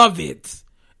love it.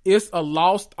 It's a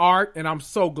lost art, and I'm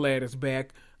so glad it's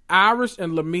back. Irish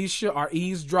and Lamisha are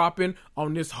eavesdropping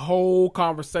on this whole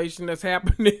conversation that's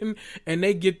happening, and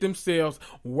they get themselves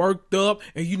worked up,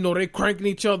 and you know they cranking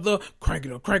each other,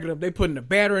 cranking up. They putting the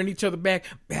battery in each other back,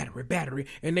 battery,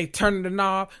 and they turning the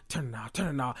knob,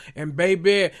 and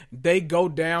baby, they go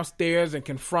downstairs and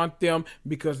confront them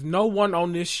because no one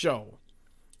on this show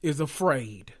is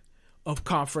afraid of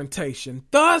confrontation.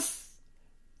 Thus,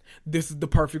 this is the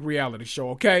perfect reality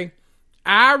show, okay?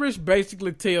 Irish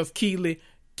basically tells Keely,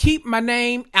 keep my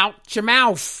name out your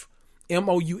mouth.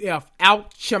 M-O-U-F,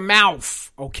 out your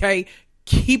mouth, okay?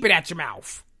 Keep it at your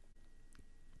mouth.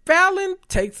 Fallon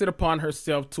takes it upon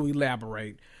herself to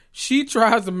elaborate. She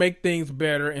tries to make things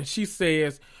better, and she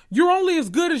says, you're only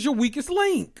as good as your weakest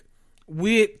link,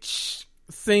 which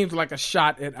seems like a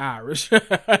shot at Irish.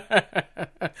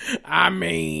 I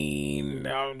mean,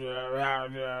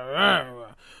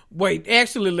 wait,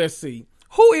 actually, let's see.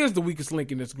 Who is the weakest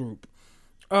link in this group?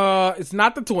 It's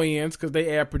not the twins, because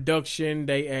they add production.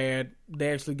 They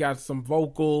actually got some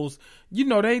vocals. You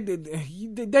know, they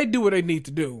do what they need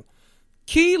to do.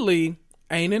 Keely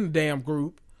ain't in the damn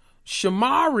group.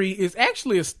 Shamari is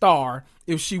actually a star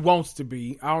if she wants to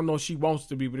be. I don't know if she wants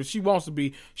to be, but if she wants to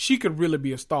be, she could really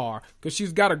be a star because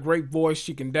she's got a great voice.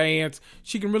 She can dance.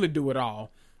 She can really do it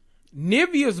all.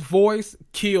 Nivea's voice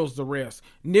kills the rest.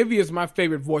 Nivea is my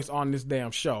favorite voice on this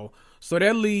damn show. So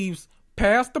that leaves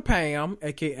Pastor Pam,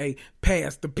 a.k.a.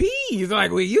 Pastor P's,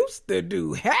 like we used to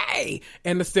do. Hey!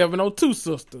 And the 702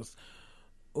 sisters.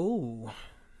 Ooh.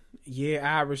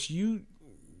 Yeah, Irish, you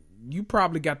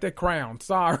probably got that crown.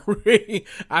 Sorry.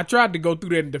 I tried to go through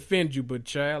that and defend you, but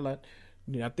child,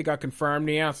 I think I confirmed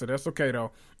the answer. That's okay,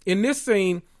 though. In this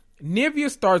scene, Nivea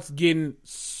starts getting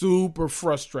super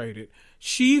frustrated.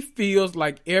 She feels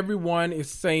like everyone is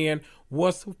saying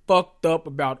what's fucked up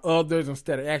about others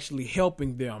instead of actually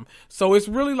helping them. So it's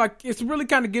really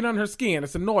kind of getting on her skin.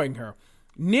 It's annoying her.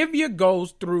 Nivea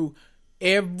goes through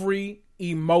every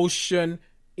emotion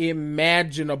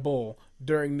imaginable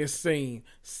during this scene.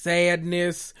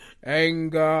 Sadness,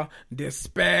 anger,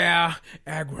 despair,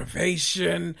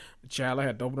 aggravation. Child, I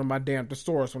had to open up my damn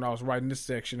thesaurus when I was writing this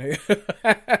section here.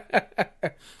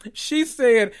 She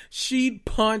said she'd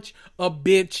punch a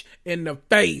bitch in the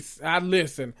face. I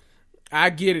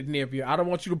get it, Nivea. I don't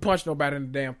want you to punch nobody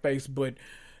in the damn face, but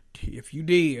if you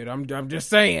did, I'm just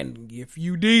saying, if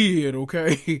you did,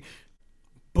 okay?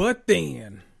 But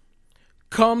then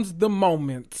comes the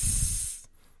moments,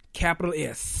 capital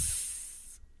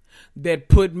S, that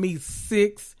put me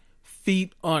 6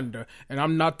 feet under. And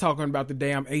I'm not talking about the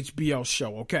damn HBO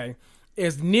show, okay?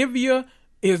 As Nivea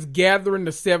is gathering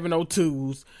the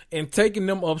 702s and taking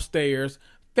them upstairs,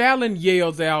 Fallon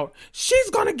yells out, "She's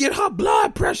gonna get her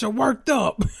blood pressure worked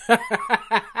up."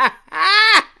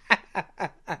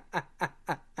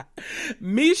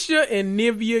 Misha and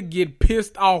Nivea get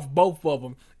pissed off, both of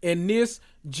them, and this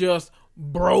just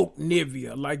broke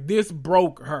Nivea. Like, this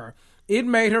broke her. It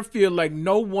made her feel like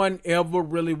no one ever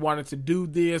really wanted to do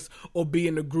this or be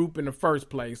in the group in the first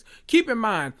place. Keep in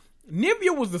mind,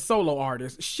 Nivea was the solo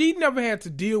artist. She never had to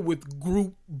deal with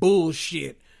group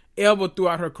bullshit ever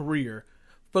throughout her career.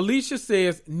 Felicia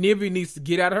says Nivea needs to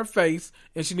get out of her face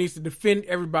and she needs to defend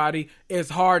everybody as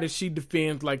hard as she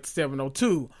defends like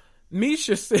 702.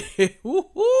 Misha said,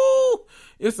 woo-hoo,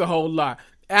 it's a whole lot.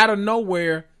 Out of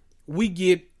nowhere, we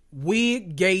get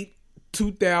Wiggate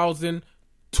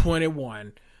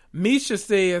 2021. Misha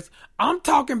says, "I'm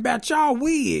talking about y'all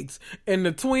wigs." And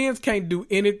the twins can't do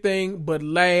anything but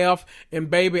laugh. And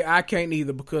baby, I can't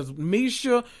either, because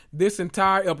Misha, this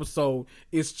entire episode,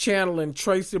 is channeling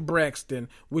Tracy Braxton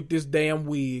with this damn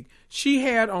wig. She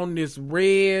had on this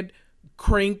red,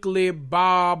 crinkly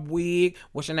bob wig.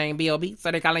 What's your name, B.O.B.?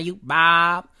 So they calling you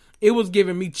Bob? It was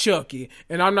giving me Chucky,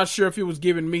 and I'm not sure if it was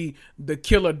giving me the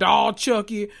killer doll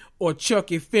Chucky or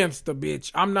Chucky Finster,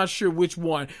 bitch. I'm not sure which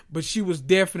one, but she was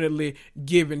definitely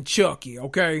giving Chucky,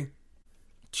 okay?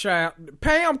 Child,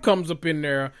 Pam comes up in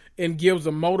there and gives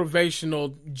a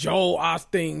motivational Joel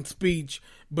Osteen speech,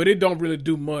 but it don't really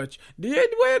do much.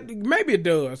 Well, maybe it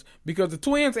does, because the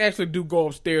twins actually do go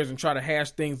upstairs and try to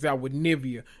hash things out with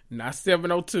Nivea. Not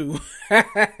 702,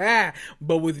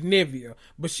 but with Nivea.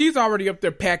 But she's already up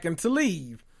there packing to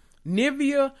leave.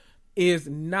 Nivea is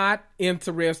not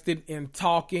interested in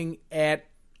talking at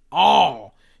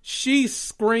all. She's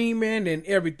screaming and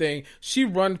everything. She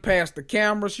runs past the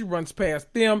camera. She runs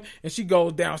past them and she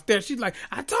goes downstairs. She's like,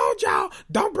 "I told y'all,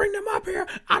 don't bring them up here.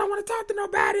 I don't want to talk to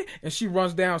nobody." And she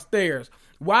runs downstairs.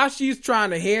 While she's trying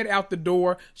to head out the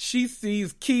door, she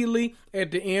sees Keely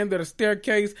at the end of the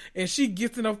staircase and she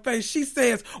gets in her face. She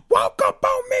says, "Walk up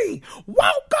on me.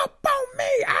 Walk up on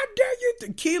me. I dare you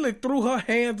to." Keely threw her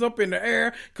hands up in the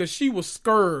air because she was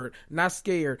scared. Not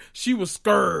scared. She was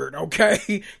scared,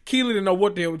 okay? Keely didn't know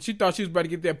what the hell. She thought she was about to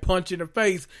get that punch in the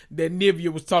face that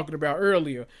Nivea was talking about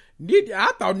earlier.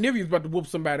 I thought Nivea was about to whoop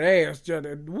somebody's ass.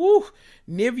 Woo.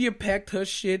 Nivea packed her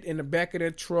shit in the back of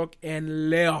that truck and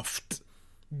left.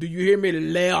 Do you hear me?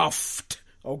 Left.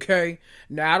 Okay?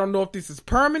 Now, I don't know if this is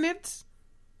permanent.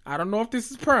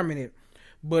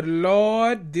 But,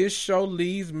 Lord, this show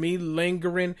leaves me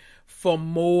lingering for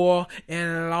more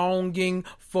and longing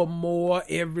for more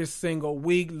every single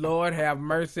week. Lord, have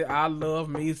mercy. I love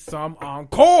me some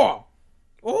encore.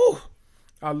 Ooh,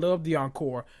 I love the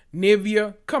encore.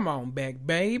 Nivea, come on back,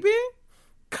 baby.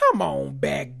 Come on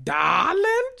back, darling.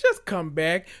 Just come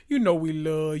back. You know we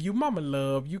love you. Mama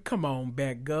love you. Come on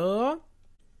back, girl.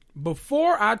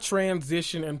 Before I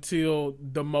transition until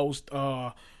the most,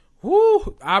 I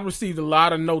received a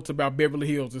lot of notes about Beverly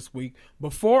Hills this week.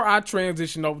 Before I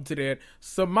transition over to that,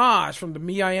 Samaj from the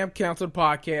Me I Am Counselor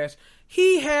podcast,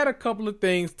 he had a couple of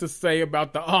things to say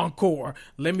about the encore.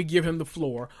 Let me give him the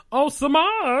floor. Oh,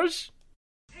 Samaj.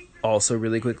 Also,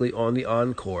 really quickly on the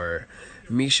encore,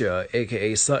 Misha,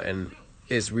 aka Sutton,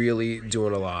 is really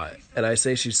doing a lot. And I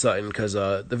say she's Sutton because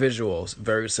the visuals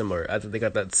very similar. I think they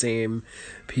got that same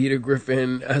Peter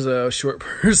Griffin as a short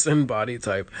person body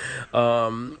type.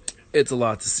 It's a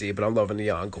lot to see, but I'm loving the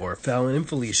encore. Fallon and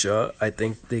Felicia, I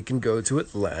think they can go to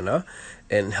Atlanta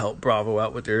and help Bravo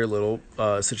out with their little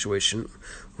situation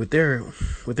with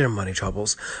their money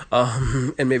troubles,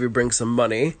 and maybe bring some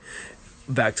money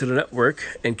back to the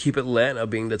network and keep Atlanta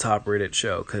being the top rated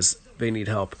show because they need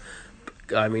help.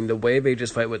 I mean, the way they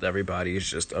just fight with everybody is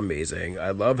just amazing.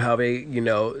 I love how they,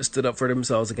 stood up for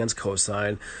themselves against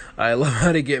Cosign. I love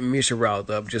how they get Misha riled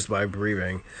up just by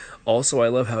breathing. Also, I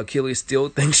love how Keely still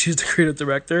thinks she's the creative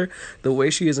director. The way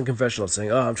she is in confessional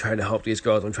saying, "Oh, I'm trying to help these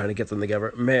girls. I'm trying to get them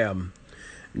together." Ma'am,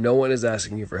 no one is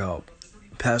asking you for help.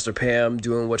 Pastor Pam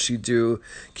doing what she do,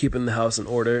 keeping the house in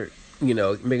order,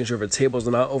 making sure the tables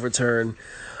are not overturned.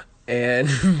 And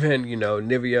then,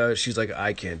 Nivea, she's like,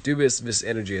 "I can't do this. This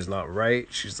energy is not right."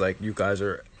 She's like, "You guys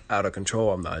are out of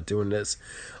control. I'm not doing this."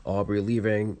 Aubrey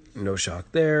leaving. No shock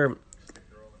there.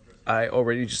 I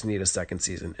already just need a second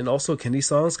season. And also, can these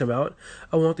songs come out?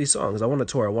 I want these songs. I want a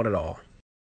tour. I want it all.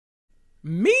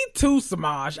 Me too,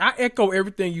 Samaj. I echo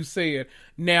everything you said.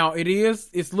 Now,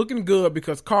 it's looking good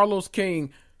because Carlos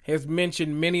King has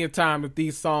mentioned many a time that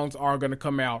these songs are going to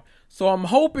come out. So I'm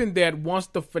hoping that once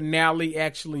the finale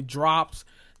actually drops,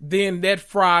 then that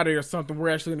Friday or something, we're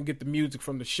actually going to get the music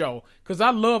from the show. Because I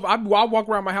walk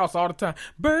around my house all the time.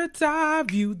 Bird's eye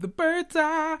view, the bird's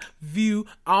eye view.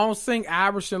 I don't sing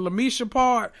Irish and Lamisha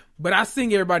part, but I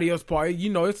sing everybody else part.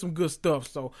 You know, it's some good stuff.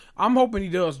 So I'm hoping he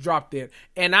does drop that.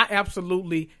 And I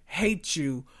absolutely hate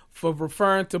you for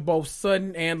referring to both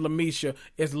Sutton and Lamisha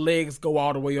as Legs Go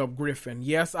All the Way Up Griffin.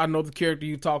 Yes, I know the character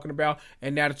you're talking about,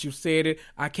 and now that you said it,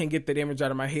 I can't get that image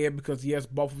out of my head because, yes,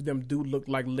 both of them do look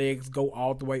like Legs Go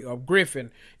All the Way Up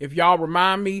Griffin. If y'all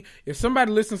remind me, if somebody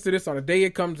listens to this on the day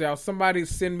it comes out, somebody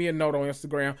send me a note on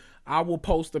Instagram. I will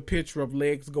post a picture of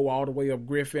Legs Go All the Way Up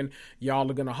Griffin.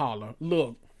 Y'all are going to holler.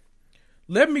 Look,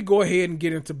 let me go ahead and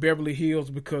get into Beverly Hills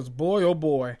because, boy, oh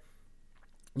boy,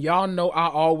 y'all know I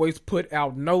always put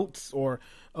out notes or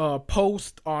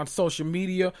post on social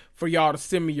media for y'all to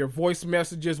send me your voice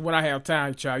messages when I have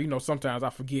time, child. You know, sometimes I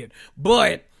forget.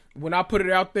 But when I put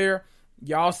it out there,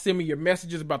 y'all send me your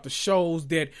messages about the shows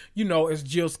that, you know, as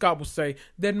Jill Scott would say,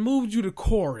 that moved you to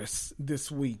chorus this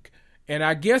week. And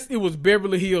I guess it was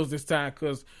Beverly Hills this time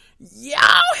because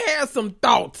y'all had some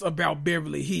thoughts about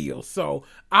Beverly Hills. So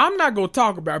I'm not going to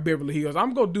talk about Beverly Hills.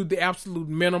 I'm going to do the absolute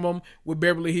minimum with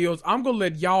Beverly Hills. I'm going to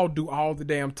let y'all do all the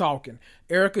damn talking.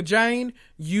 Erica Jane,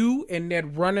 you and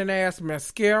that running ass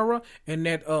mascara and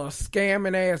that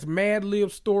scamming ass Mad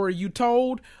Lib story you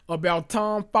told about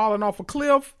Tom falling off a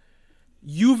cliff,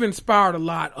 you've inspired a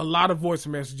lot of voice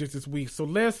messages this week. So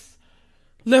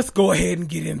let's go ahead and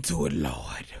get into it,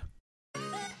 Lord.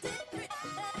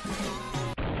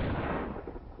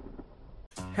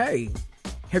 Hey,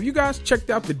 have you guys checked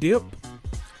out The Dip?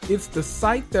 It's the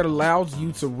site that allows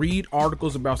you to read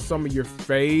articles about some of your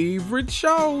favorite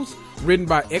shows written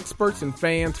by experts and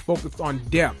fans focused on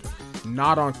depth,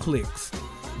 not on clicks.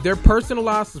 Their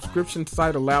personalized subscription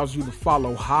site allows you to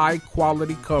follow high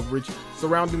quality coverage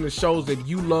surrounding the shows that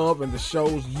you love and the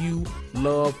shows you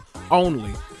love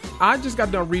only. I just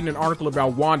got done reading an article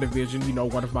about WandaVision, you know,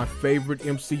 one of my favorite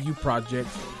MCU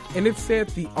projects, and it said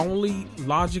the only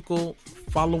logical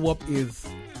follow-up is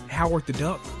Howard the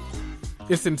Duck.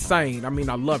 It's insane. I mean,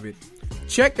 I love it.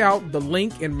 Check out the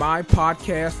link in my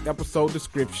podcast episode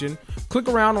description. Click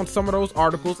around on some of those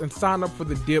articles and sign up for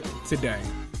The Dip today.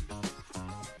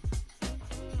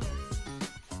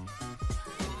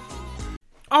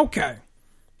 Okay.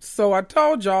 So I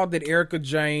told y'all that Erica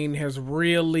Jane has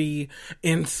really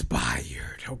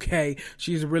inspired, okay?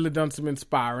 She's really done some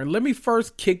inspiring. Let me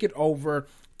first kick it over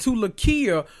to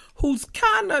Lakia, who's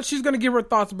she's going to give her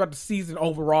thoughts about the season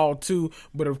overall too.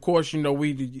 But of course, you know,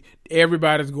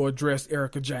 everybody's going to address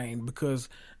Erica Jane because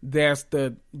that's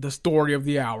the story of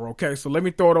the hour, okay? So let me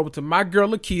throw it over to my girl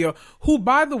Lakia, who,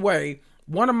 by the way,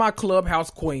 one of my Clubhouse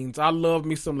queens. I love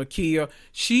me some Lakia.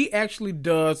 She actually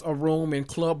does a room in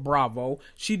Club Bravo.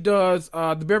 She does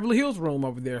the Beverly Hills room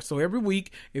over there. So every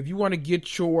week, if you want to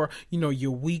get your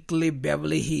weekly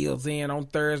Beverly Hills in on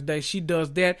Thursday, she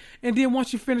does that. And then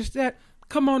once you finish that,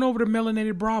 come on over to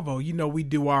Melanated Bravo. You know, we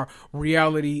do our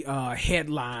reality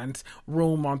headlines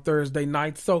room on Thursday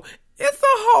night. So it's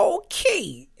a whole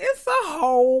key. It's a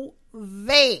whole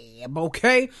vibe,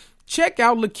 okay? Check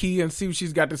out Lakia and see what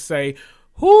she's got to say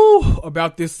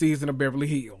about this season of Beverly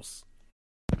Hills.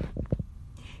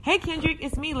 Hey Kendrick,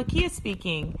 it's me, Lakia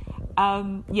speaking.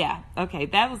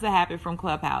 That was the habit from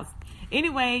Clubhouse.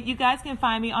 Anyway, you guys can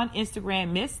find me on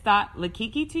Instagram,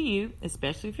 Miss.Lakiki to you,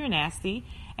 especially if you're nasty.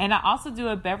 And I also do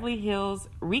a Beverly Hills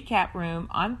recap room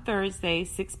on Thursday,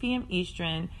 6 p.m.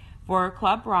 Eastern for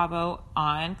Club Bravo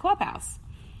on Clubhouse.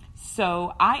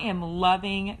 So I am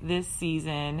loving this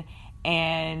season.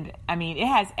 And I mean, it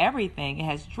has everything. It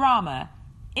has drama,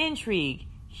 intrigue,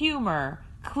 humor,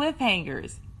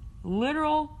 cliffhangers,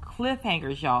 literal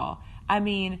cliffhangers, y'all. I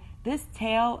mean, this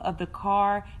tale of the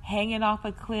car hanging off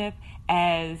a cliff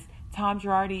as Tom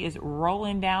Girardi is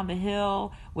rolling down the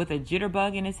hill with a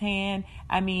jitterbug in his hand.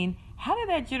 I mean, how did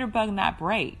that jitterbug not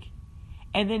break?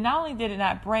 And then not only did it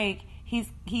not break, he's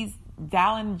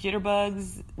dialing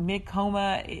jitterbugs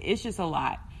mid-coma. It's just a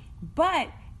lot. But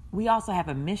we also have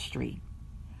a mystery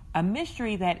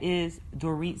that is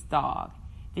Dorit's dog.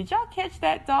 Did y'all catch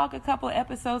that dog a couple of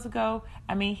episodes ago?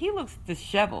 I mean, he looks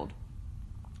disheveled.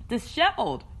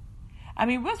 I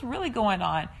mean, what's really going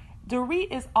on?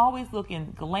 Dorit is always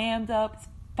looking glammed up,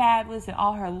 fabulous in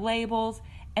all her labels.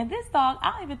 And this dog,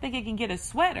 I don't even think it can get a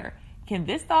sweater. Can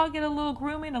this dog get a little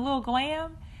grooming, a little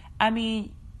glam? I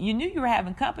mean, you knew you were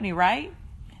having company, right?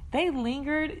 They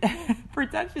lingered,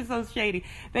 production's so shady.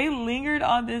 They lingered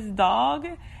on this dog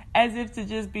as if to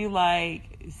just be like,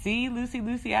 see,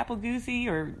 Lucy Apple Goosey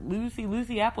or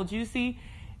Lucy Apple Juicy.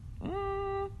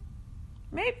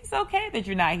 maybe it's okay that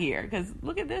you're not here because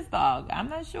look at this dog. I'm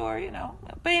not sure,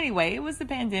 But anyway, it was the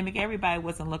pandemic. Everybody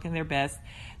wasn't looking their best.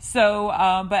 So,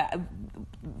 but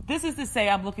this is to say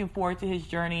I'm looking forward to his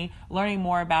journey, learning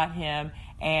more about him,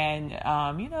 and,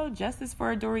 justice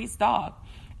for Dorit's dog.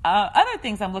 Other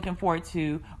things I'm looking forward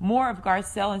to, more of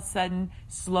Garcelle and Sutton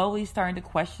slowly starting to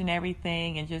question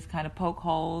everything and just kind of poke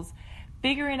holes.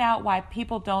 Figuring out why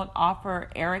people don't offer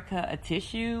Erica a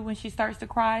tissue when she starts to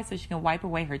cry so she can wipe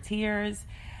away her tears.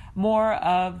 More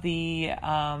of the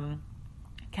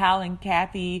Kyle and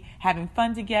Kathy having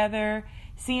fun together.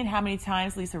 Seeing how many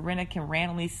times Lisa Rinna can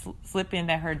randomly slip in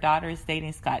that her daughter is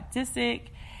dating Scott Disick.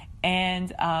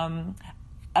 And,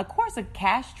 of course, a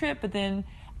cash trip, but then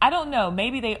I don't know.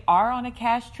 Maybe they are on a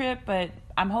cash trip, but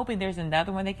I'm hoping there's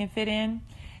another one they can fit in.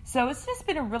 So it's just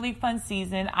been a really fun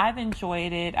season. I've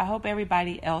enjoyed it. I hope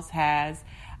everybody else has.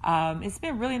 It's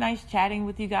been really nice chatting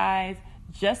with you guys.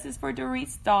 Justice for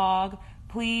Dorit's dog.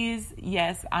 Please,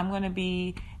 yes, I'm going to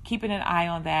be keeping an eye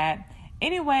on that.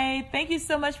 Anyway, thank you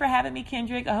so much for having me,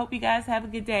 Kendrick. I hope you guys have a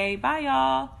good day. Bye,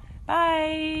 y'all.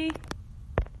 Bye.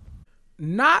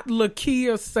 Not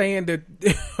Lakia saying that,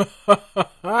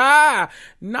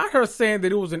 not her saying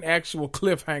that it was an actual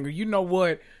cliffhanger. You know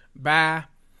what? Bye.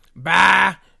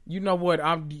 You know what?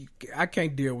 I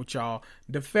can't deal with y'all.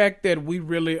 The fact that we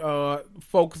really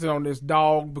focusing on this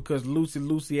dog because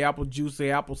Lucy apple juicy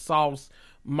applesauce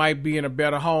might be in a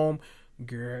better home.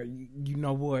 Girl, you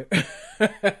know what?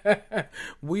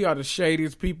 We are the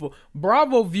shadiest people.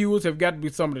 Bravo viewers have got to be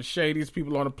some of the shadiest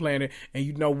people on the planet. And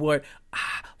you know what?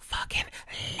 I fucking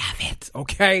love it.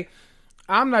 Okay?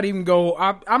 I'm not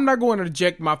going to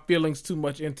inject my feelings too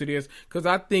much into this because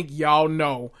I think y'all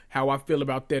know how I feel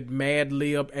about that Mad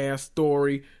Lib ass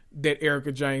story that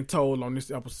Erica Jane told on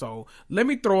this episode. Let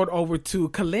me throw it over to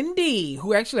Kalindi,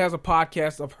 who actually has a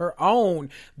podcast of her own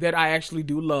that I actually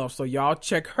do love. So y'all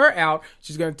check her out.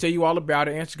 She's going to tell you all about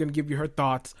it and she's going to give you her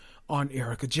thoughts on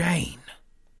Erica Jane.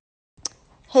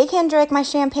 Hey Kendrick, my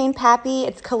champagne pappy.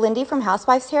 It's Kalindi from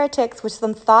Housewives Heretics with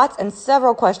some thoughts and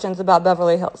several questions about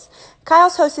Beverly Hills.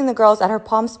 Kyle's hosting the girls at her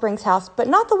Palm Springs house, but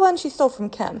not the one she stole from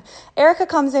Kim. Erica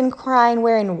comes in crying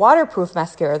wearing waterproof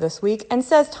mascara this week and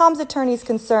says Tom's attorney is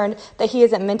concerned that he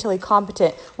isn't mentally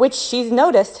competent, which she's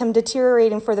noticed him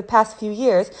deteriorating for the past few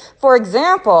years. For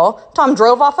example, Tom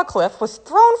drove off a cliff, was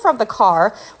thrown from the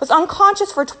car, was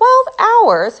unconscious for 12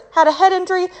 hours, had a head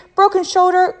injury, broken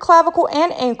shoulder, clavicle,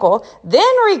 and ankle, then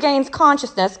regains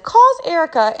consciousness, calls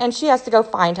Erica, and she has to go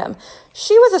find him.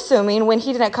 She was assuming when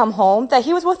he didn't come home that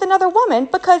he was with another woman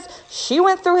because she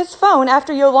went through his phone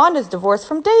after Yolanda's divorce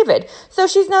from David. So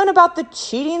she's known about the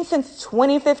cheating since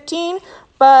 2015,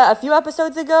 but a few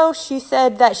episodes ago, she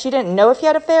said that she didn't know if he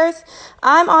had affairs.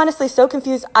 I'm honestly so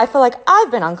confused. I feel like I've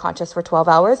been unconscious for 12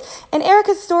 hours, and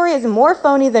Erica's story is more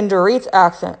phony than Dorit's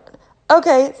accent.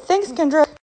 Okay, thanks, Kendra.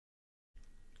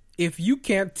 If you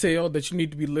can't tell that you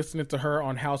need to be listening to her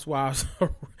on Housewives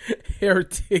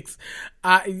Heretics,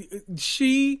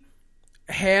 she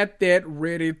had that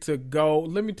ready to go.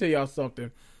 Let me tell y'all something.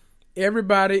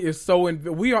 Everybody is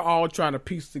we are all trying to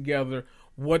piece together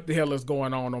what the hell is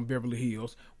going on Beverly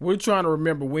Hills. We're trying to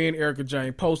remember when Erica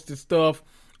Jane posted stuff,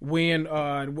 when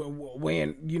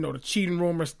the cheating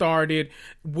rumor started,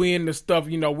 when the stuff,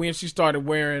 when she started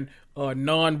wearing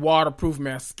non-waterproof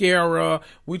mascara.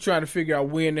 We trying to figure out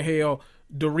when the hell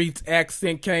Dorit's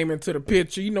accent came into the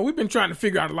picture. We've been trying to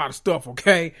figure out a lot of stuff,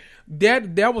 okay?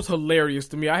 That was hilarious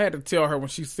to me. I had to tell her when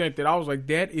she sent it. I was like,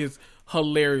 that is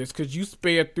hilarious because you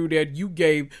sped through that.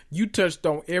 You touched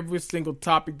on every single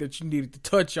topic that you needed to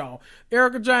touch on.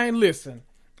 Erica Jane, listen,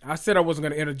 I said I wasn't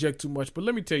going to interject too much, but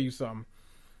let me tell you something.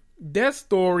 That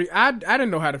story, I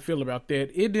didn't know how to feel about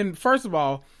that. First of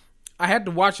all, I had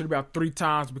to watch it about 3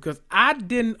 times because I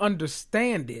didn't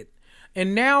understand it.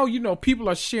 And now, people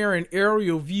are sharing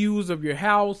aerial views of your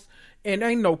house and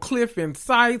ain't no cliff in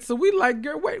sight. So we like,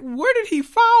 girl, wait, where did he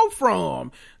fall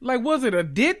from? Like, was it a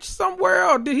ditch somewhere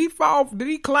or did he fall? Did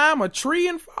he climb a tree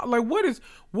and fall? Like,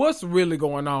 what's really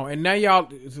going on? And now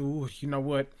y'all, you know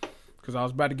what? Because I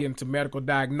was about to get into medical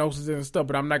diagnosis and stuff,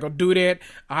 but I'm not going to do that.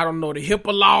 I don't know the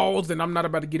HIPAA laws, and I'm not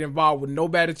about to get involved with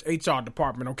nobody's HR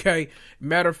department, okay?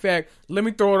 Matter of fact, let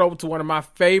me throw it over to one of my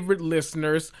favorite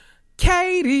listeners,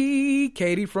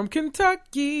 Katie from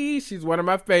Kentucky. She's one of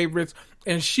my favorites,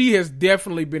 and she has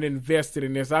definitely been invested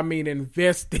in this. I mean,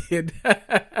 invested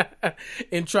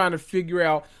in trying to figure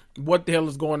out what the hell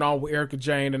is going on with Erica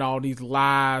Jane and all these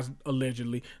lies,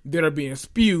 allegedly, that are being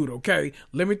spewed, okay?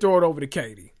 Let me throw it over to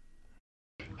Katie.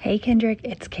 Hey Kendrick,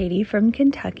 it's Katie from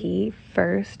Kentucky.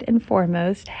 First and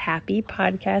foremost, happy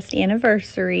podcast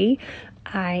anniversary.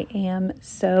 I am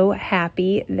so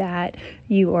happy that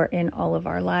you are in all of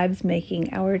our lives,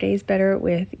 making our days better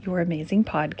with your amazing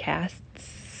podcasts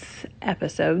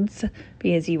episodes,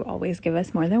 because you always give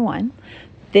us more than one.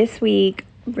 This week,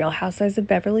 Real Housewives of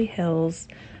Beverly Hills.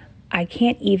 I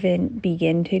can't even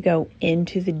begin to go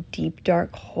into the deep,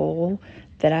 dark hole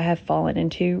that I have fallen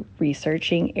into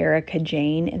researching Erika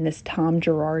Jayne and this Tom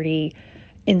Girardi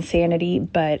insanity,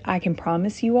 but I can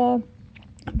promise you all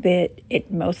that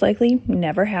it most likely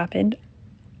never happened.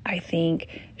 I think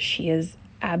she is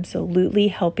absolutely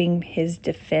helping his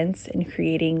defense in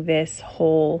creating this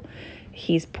whole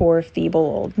he's poor, feeble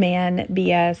old man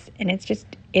BS, and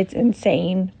it's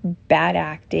insane, bad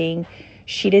acting.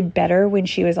 She did better when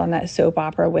she was on that soap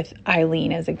opera with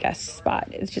Eileen as a guest spot.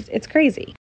 It's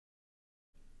crazy.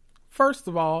 First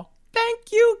of all,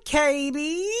 thank you,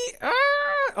 Katie.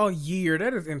 A year.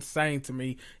 That is insane to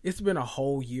me. It's been a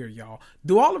whole year, y'all.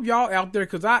 Do all of y'all out there,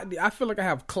 because I feel like I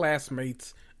have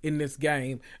classmates in this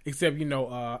game, except,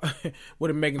 what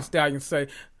did Megan Thee Stallion say?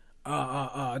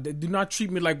 Do not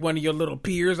treat me like one of your little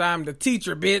peers. I'm the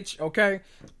teacher, bitch. Okay?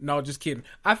 No, just kidding.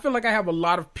 I feel like I have a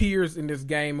lot of peers in this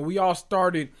game, and we all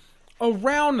started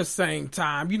around the same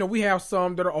time. We have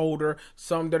some that are older,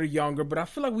 some that are younger, but I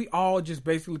feel like we all just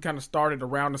basically kind of started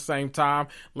around the same time.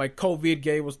 Like COVID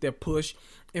gave us that push.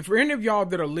 And for any of y'all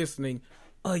that are listening,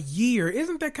 a year,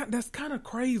 that's kind of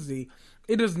crazy.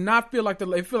 It does not feel like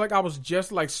I feel like I was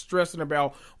just like stressing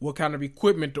about what kind of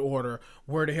equipment to order.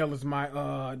 Where the hell is my,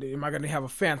 am I going to have a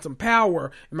phantom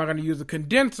power? Am I going to use a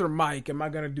condenser mic? Am I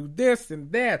going to do this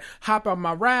and that? Hop out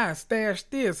my ride, stash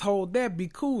this, hold that, be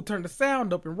cool, turn the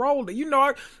sound up and roll it.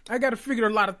 I got to figure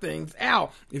a lot of things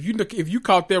out. If you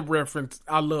caught that reference,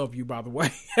 I love you, by the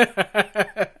way.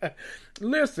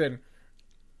 Listen,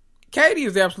 Katie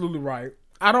is absolutely right.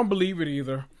 I don't believe it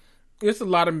either. It's a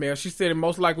lot of mess. She said it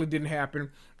most likely didn't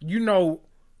happen.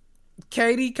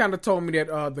 Katie kind of told me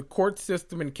that the court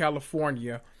system in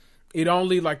California, it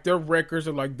only, like, their records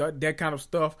or like that kind of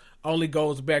stuff only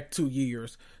goes back 2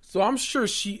 years. So I'm sure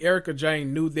Erika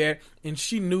Jayne knew that, and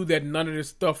she knew that none of this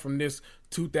stuff from this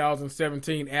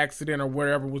 2017 accident or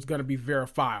whatever was going to be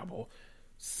verifiable.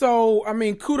 So, I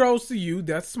mean, kudos to you.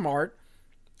 That's smart.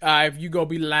 If you go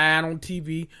be lying on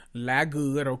TV, lie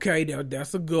good, okay?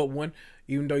 That's a good one.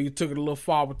 Even though you took it a little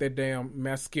far with that damn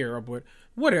mascara, but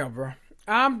whatever.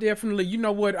 I'm definitely, you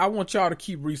know what? I want y'all to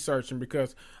keep researching,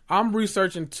 because I'm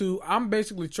researching too. I'm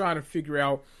basically trying to figure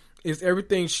out, is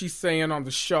everything she's saying on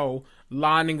the show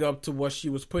lining up to what she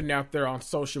was putting out there on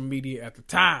social media at the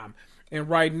time? And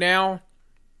right now,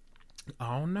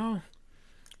 I don't know.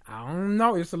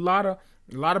 It's a lot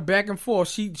of back and forth.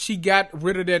 She got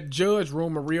rid of that judge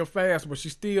rumor real fast, but she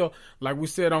still, like we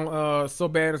said on So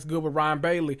Bad It's Good with Ryan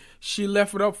Bailey, she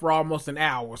left it up for almost an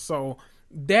hour. So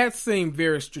that seemed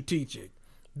very strategic.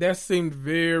 And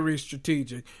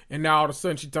now all of a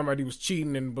sudden she talking about he was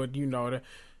cheating, but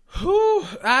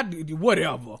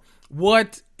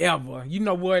whatever. You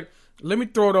know what? Let me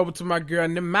throw it over to my girl.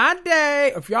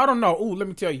 Nemade. If y'all don't know, let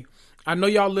me tell you. I know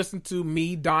y'all listen to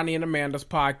me, Donnie, and Amanda's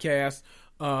podcast,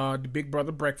 the Big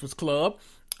Brother Breakfast Club.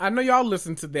 I know y'all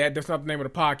listen to that. That's not the name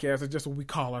of the podcast. It's just what we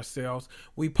call ourselves.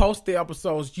 We post the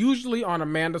episodes usually on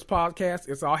Amanda's podcast,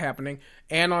 It's All Happening,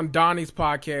 and on Donnie's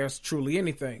podcast, Truly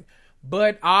Anything.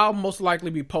 But I'll most likely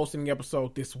be posting the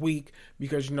episode this week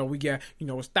because, we got,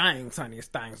 it's things, honey. It's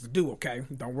things to do, okay?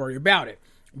 Don't worry about it.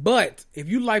 But if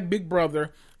you like Big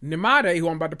Brother, Nemade, who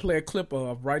I'm about to play a clip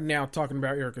of right now talking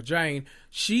about Erika Jayne,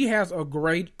 she has a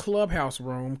great clubhouse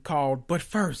room called But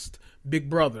First,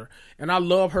 Big Brother. And I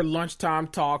love her lunchtime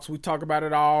talks. We talk about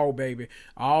it all, baby.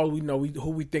 All we know, who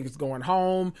we think is going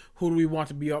home, who do we want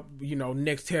to be up,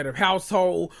 next head of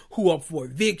household, who up for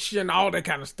eviction, all that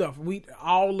kind of stuff.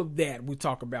 All of that we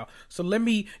talk about. So let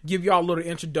me give y'all a little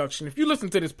introduction. If you listen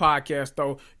to this podcast,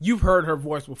 though, you've heard her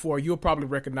voice before. You'll probably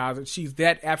recognize it. She's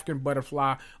that African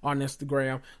butterfly on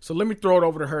Instagram. So let me throw it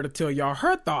over to her to tell y'all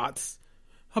her thoughts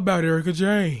about Erika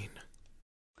Jayne.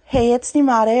 Hey, it's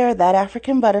Nemade, or That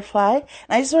African Butterfly, and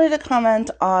I just wanted to comment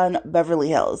on Beverly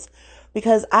Hills,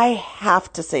 because I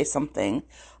have to say something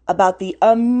about the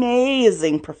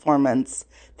amazing performance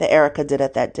that Erika did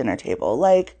at that dinner table.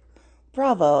 Like,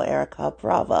 bravo, Erika,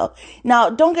 bravo. Now,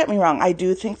 don't get me wrong, I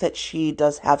do think that she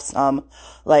does have some,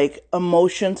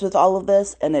 emotions with all of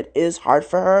this, and it is hard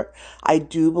for her. I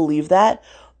do believe that,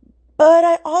 but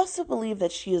I also believe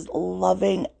that she is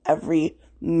loving every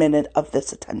minute of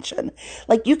this attention.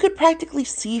 Like, you could practically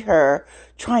see her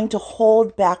trying to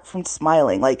hold back from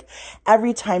smiling. Like,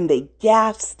 every time they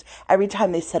gasped, every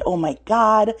time they said, oh my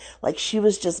God, like she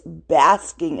was just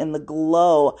basking in the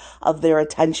glow of their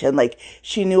attention. Like,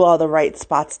 she knew all the right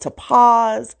spots to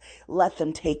pause, let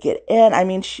them take it in. I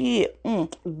mean, she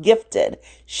gifted.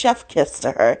 Chef kiss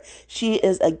to her. She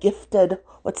is a gifted,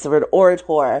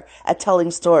 orator at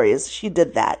telling stories. She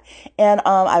did that. And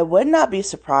I would not be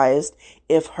surprised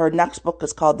if her next book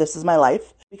is called This Is My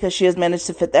Life, because she has managed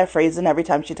to fit that phrase in every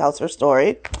time she tells her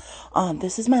story.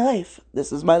 This is my life.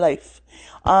 This is my life.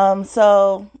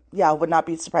 So yeah, I would not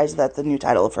be surprised if that's the new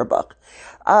title of her book.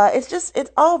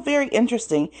 It's all very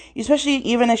interesting, especially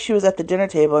even as she was at the dinner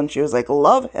table and she was like,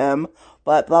 love him,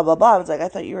 but blah, blah, blah. I was like, I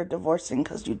thought you were divorcing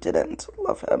because you didn't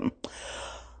love him.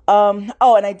 And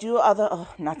I do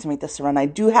not to make this run, I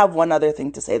do have one other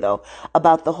thing to say though,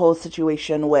 about the whole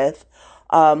situation with,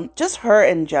 just her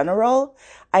in general.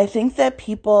 I think that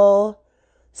people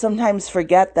sometimes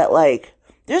forget that, like,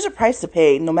 there's a price to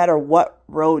pay no matter what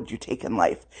road you take in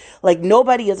life. Like,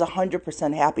 nobody is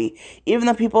 100% happy. Even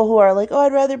the people who are like, oh,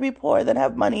 I'd rather be poor than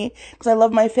have money because I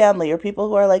love my family, or people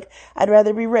who are like, I'd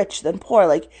rather be rich than poor.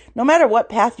 Like, no matter what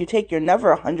path you take, you're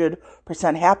never 100%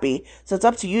 happy. So it's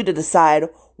up to you to decide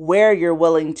where you're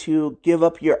willing to give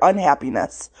up your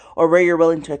unhappiness, or where you're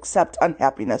willing to accept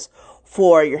unhappiness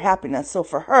for your happiness. So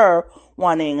for her,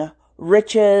 wanting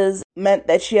riches meant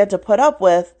that she had to put up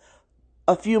with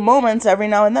a few moments every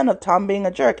now and then of Tom being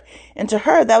a jerk. And to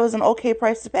her, that was an okay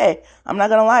price to pay. I'm not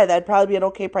going to lie, that'd probably be an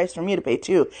okay price for me to pay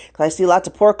too. Because I see lots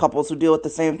of poor couples who deal with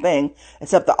the same thing,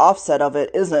 except the offset of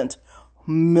it isn't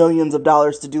millions of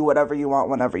dollars to do whatever you want,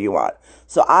 whenever you want.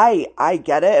 So I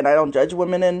get it, and I don't judge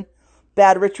women in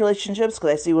bad rich relationships,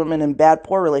 because I see women in bad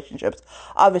poor relationships.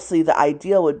 Obviously, the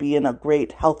ideal would be in a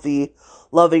great, healthy,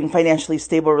 loving, financially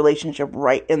stable relationship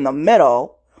right in the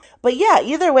middle. But yeah,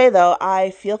 either way though,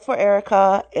 I feel for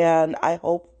Erica, and I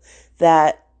hope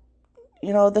that,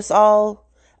 this all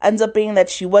ends up being that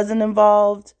she wasn't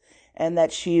involved and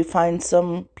that she finds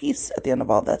some peace at the end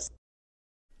of all this.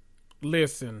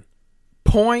 Listen,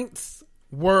 points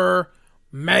were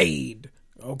made,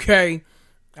 okay?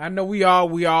 I know we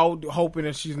all hoping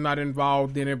that she's not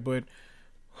involved in it, but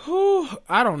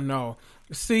I don't know.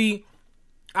 See,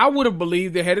 I would have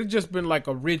believed that had it just been like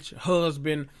a rich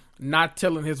husband not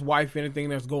telling his wife anything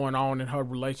that's going on in her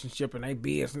relationship and their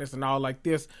business and all like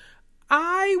this,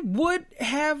 I would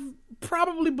have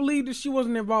probably believed that she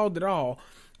wasn't involved at all.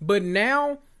 But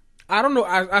now, I don't know.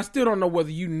 I still don't know whether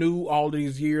you knew all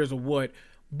these years or what,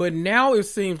 but now it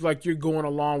seems like you're going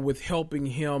along with helping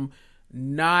him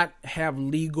not have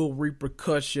legal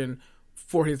repercussion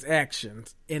for his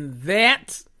actions. And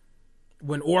that,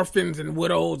 when orphans and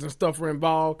widows and stuff are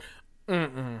involved,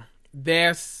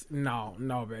 that's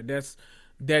man,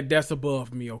 that's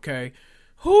above me, okay?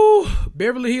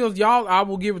 Beverly Hills, y'all, I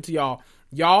will give it to y'all.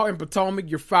 Y'all in Potomac,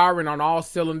 you're firing on all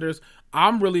cylinders.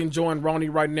 I'm really enjoying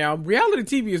Roni right now. Reality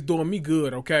TV is doing me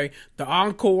good, okay? The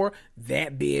Encore,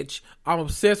 that bitch. I'm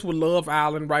obsessed with Love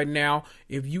Island right now.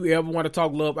 If you ever want to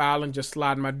talk Love Island, just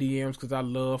slide in my DMs, because I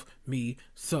love me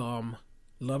some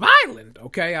Love Island,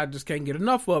 okay? I just can't get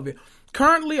enough of it.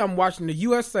 Currently, I'm watching the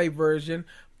USA version,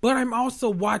 but I'm also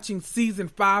watching season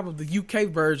 5 of the UK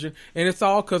version, and it's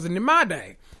all because of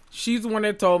Nimade. She's the one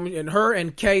that told me, and her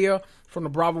and Kaya from the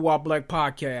Bravo While Black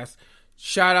podcast.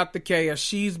 Shout out to Kaya.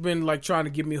 She's been like trying to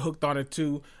get me hooked on it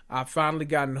too. I've finally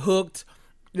gotten hooked.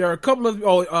 There are a couple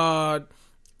of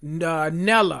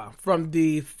Nella from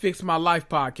the Fix My Life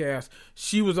podcast.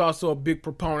 She was also a big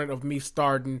proponent of me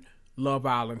starting Love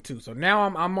Island too. So now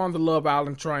I'm on the Love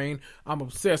Island train. I'm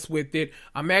obsessed with it.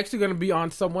 I'm actually going to be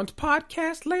on someone's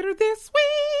podcast later this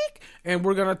week, and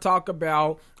we're going to talk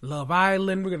about Love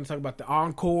Island. We're going to talk about the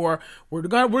Encore.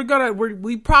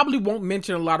 We probably won't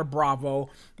mention a lot of Bravo,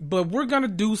 but we're going to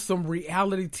do some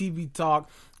reality TV talk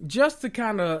just to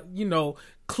kind of,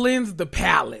 cleanse the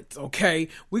palate, okay?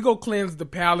 We go cleanse the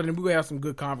palate, and we will have some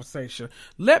good conversation.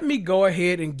 Let me go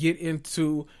ahead and get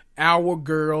into our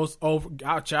girls over.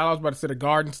 I was about to say the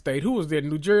Garden State. Who was there?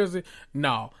 New Jersey?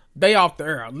 No, they off the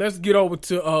air. Let's get over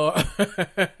to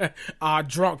our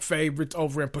drunk favorites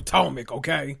over in Potomac,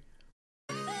 okay?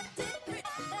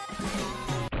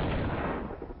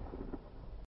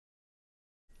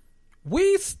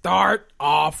 We start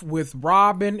off with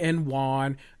Robin and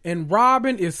Juan, and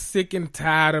Robin is sick and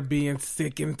tired of being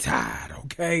sick and tired,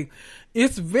 okay?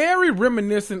 It's very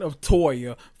reminiscent of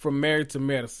Toya from Married to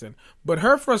Medicine, but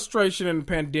her frustration in the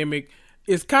pandemic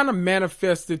is kind of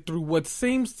manifested through what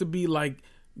seems to be like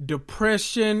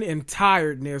depression and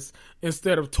tiredness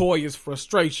instead of Toya's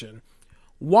frustration.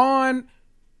 Juan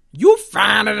You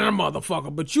finer than a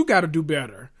motherfucker, but you got to do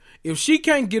better. If she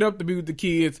can't get up to be with the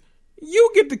kids,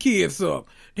 you get the kids up.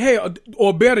 Hey,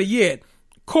 or better yet,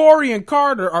 Corey and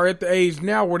Carter are at the age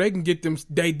now where they can get them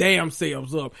they damn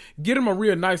selves up. Get them a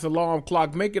real nice alarm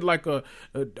clock. Make it like a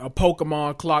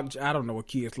Pokemon clock. I don't know what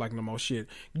kids like no more shit.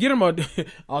 Get them a,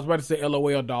 I was about to say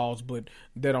LOL dolls, but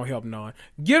that don't help none.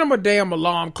 Get them a damn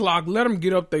alarm clock. Let them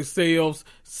get up themselves.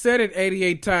 Set it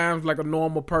 88 times like a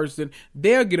normal person.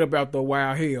 They'll get up out the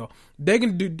wild hell. They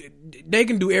can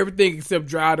do everything except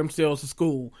drive themselves to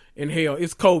school. And hell,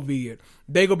 it's COVID.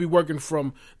 They gonna be working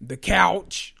from the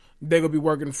couch. They're going to be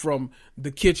working from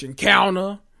the kitchen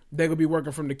counter. They're going to be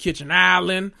working from the kitchen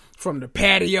island, from the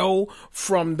patio,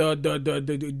 from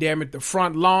the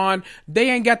front lawn.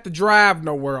 They ain't got to drive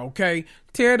nowhere, okay?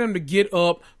 Tell them to get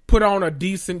up, put on a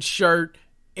decent shirt,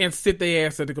 and sit their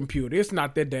ass at the computer. It's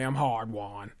not that damn hard,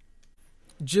 Juan.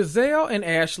 Giselle and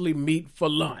Ashley meet for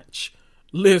lunch.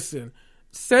 Listen,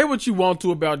 say what you want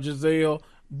to about Giselle,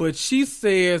 but she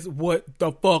says what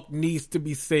the fuck needs to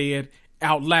be said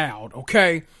out loud,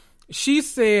 okay? She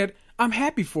said, I'm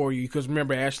happy for you, because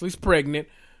remember, Ashley's pregnant,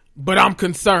 but I'm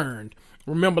concerned.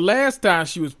 Remember last time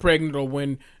she was pregnant, or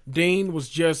when Dean was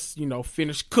just,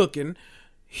 finished cooking,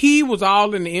 he was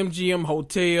all in the MGM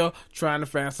hotel trying to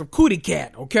find some cootie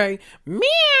cat, okay? Meow!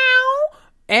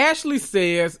 Ashley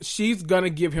says she's going to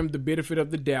give him the benefit of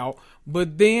the doubt,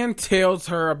 but then tells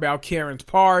her about Karen's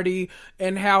party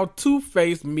and how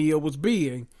two-faced Mia was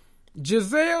being.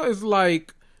 Giselle is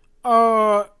like,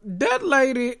 that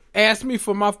lady asked me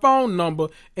for my phone number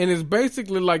and is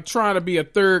basically like trying to be a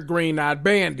third green-eyed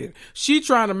bandit. She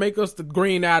trying to make us the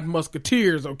green-eyed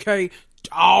musketeers, okay?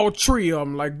 All three of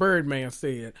them, like Birdman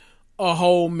said. A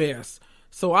whole mess.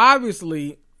 So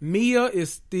obviously, Mia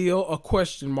is still a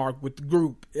question mark with the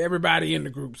group. Everybody in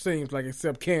the group seems like,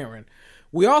 except Karen.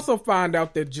 We also find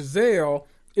out that Giselle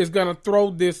is going to throw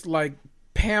this like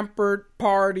pampered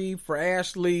party for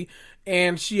Ashley,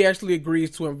 and she actually agrees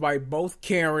to invite both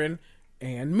Karen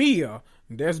and Mia.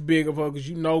 That's big of her, because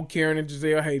Karen and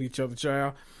Giselle hate each other,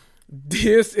 child.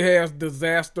 This has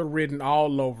disaster written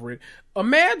all over it.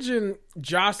 Imagine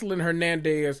Jocelyn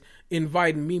Hernandez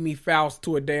inviting Mimi Faust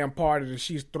to a damn party that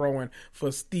she's throwing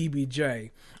for Stevie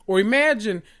J. Or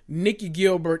imagine Nikki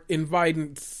Gilbert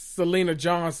inviting Selena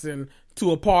Johnson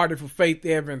to a party for Faith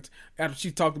Evans after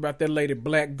she talked about that lady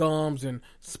Black Gums and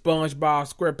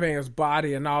SpongeBob SquarePants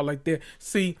body and all like that.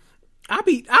 See, I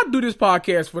do this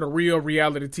podcast for the real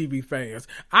reality TV fans.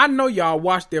 I know y'all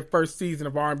watched their first season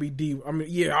of R&B Diva.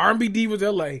 R&B Diva was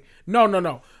LA.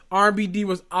 No. R&B Diva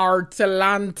was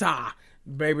Atlanta.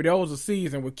 Baby, that was a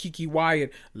season with Kiki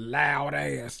Wyatt, loud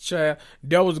ass child.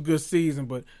 That was a good season,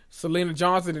 but Selena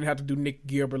Johnson didn't have to do Nick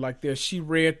Gilbert like that. She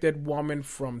read that woman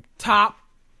from top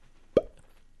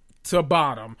to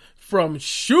bottom, from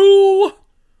shoe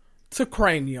to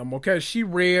cranium, okay? She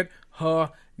read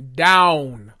her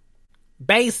down.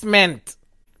 Basement.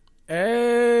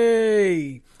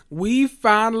 Hey, we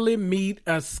finally meet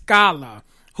a scholar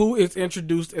who is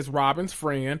introduced as Robin's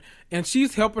friend, and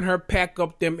she's helping her pack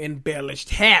up them embellished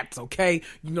hats, okay?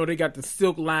 They got the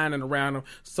silk lining around them,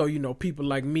 so, people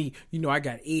like me, I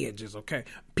got edges, okay?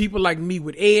 People like me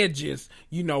with edges,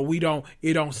 it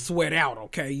don't sweat out,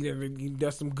 okay?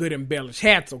 There's some good embellished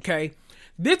hats, okay?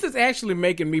 This is actually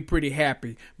making me pretty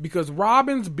happy, because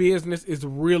Robin's business is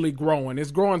really growing.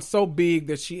 It's growing so big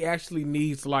that she actually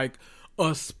needs, like,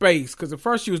 a space, because at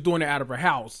first she was doing it out of her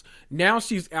house. Now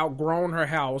she's outgrown her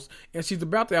house, and she's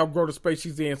about to outgrow the space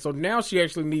she's in, so now she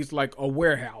actually needs like a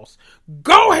warehouse.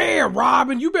 Go ahead,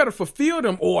 Robin, you better fulfill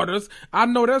them orders. I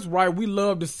know that's right. We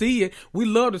love to see it. We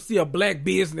love to see a black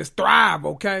business thrive,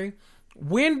 okay?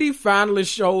 Wendy finally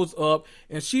shows up,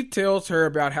 and she tells her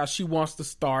about how she wants to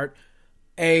start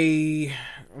she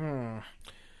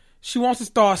wants to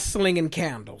start slinging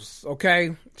candles,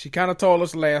 okay? She kind of told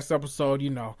us last episode,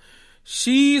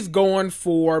 she's going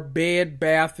for Bed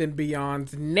Bath &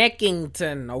 Beyond's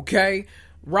Neckington, okay?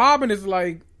 Robin is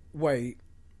like, wait,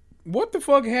 what the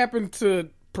fuck happened to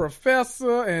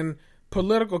professor and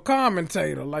political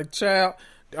commentator? Like, child,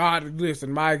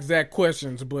 listen, my exact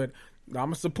questions, but I'm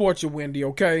going to support you, Wendy,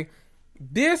 okay?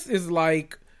 This is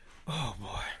like, oh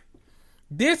boy.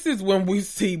 This is when we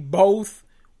see both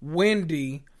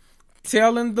Wendy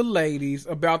telling the ladies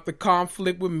about the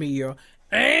conflict with Mia,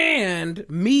 and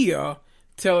Mia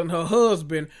telling her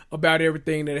husband about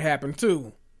everything that happened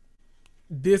too.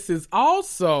 This is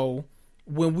also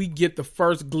when we get the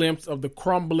first glimpse of the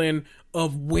crumbling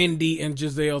of Wendy and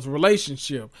Gizelle's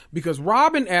relationship. Because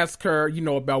Robin asked her,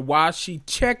 about why she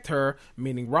checked her,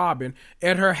 meaning Robin,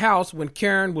 at her house when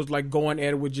Karen was like going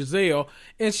at it with Gizelle.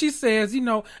 And she says,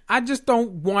 I just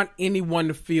don't want anyone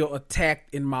to feel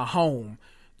attacked in my home.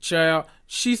 Child,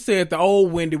 she said the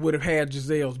old Wendy would have had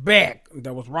Gizelle's back.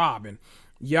 That was Robin.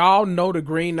 Y'all know the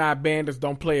Green Eyed Bandits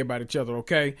don't play about each other,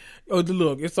 okay? Oh,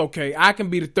 look, it's okay. I can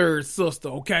be the third sister,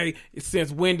 okay?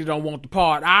 Since Wendy don't want the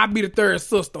part, I'll be the third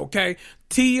sister, okay?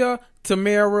 Tia,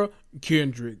 Tamara,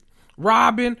 Kendrick.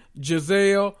 Robin,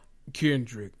 Gizelle,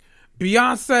 Kendrick.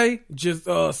 Beyonce,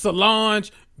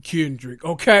 Solange, Kendrick,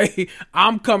 okay?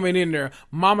 I'm coming in there.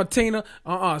 Mama Tina,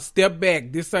 step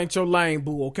back. This ain't your lane,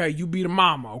 boo, okay? You be the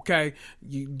mama, okay?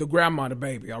 The grandma, the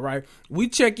baby, all right? We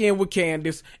check in with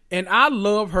Candace, and I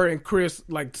love her and Chris,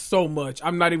 like, so much.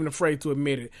 I'm not even afraid to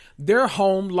admit it. Their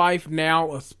home life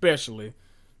now, especially.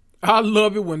 I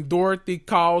love it when Dorothy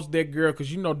calls that girl,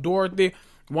 because Dorothy,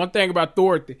 one thing about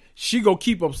Dorothy, she go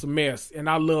keep up some mess, and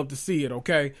I love to see it,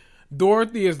 okay?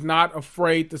 Dorothy is not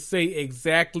afraid to say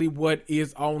exactly what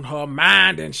is on her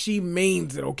mind, and she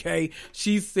means it, okay?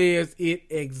 She says it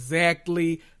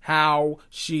exactly how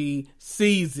she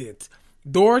sees it.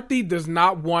 Dorothy does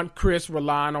not want Chris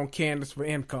relying on Candace for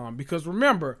income, because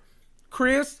remember,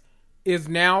 Chris is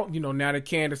now, now that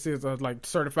Candace is a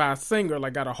certified singer,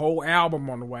 got a whole album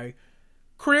on the way.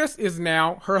 Chris is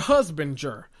now her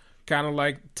husbander, kind of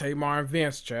like Tamar and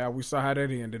Vince, child. We saw how that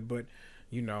ended, but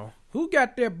who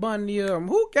got that bunny of?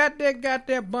 Who got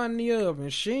that bunny of?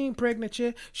 And she ain't pregnant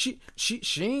yet. She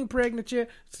ain't pregnant yet.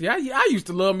 See, I used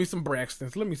to love me some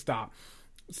Braxtons. Let me stop.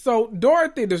 So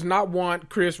Dorothy does not want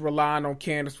Chris relying on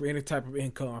Candace for any type of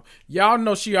income. Y'all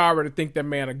know she already think that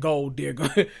man a gold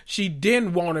digger. She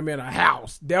didn't want him in a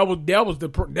house. That was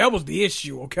the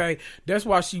issue. Okay, that's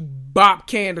why she bopped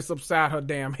Candace upside her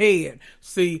damn head.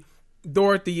 See.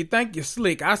 Dorothy, you think you're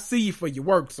slick. I see you for your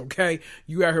works, okay?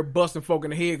 You out here busting folk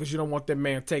in the head because you don't want that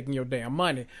man taking your damn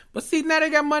money. But see, now they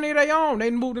got money of their own.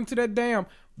 They moved into that damn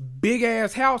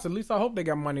big-ass house. At least I hope they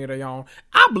got money of their own.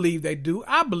 I believe they do.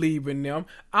 I believe in them.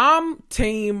 I'm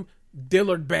Team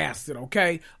Dillard Bassett,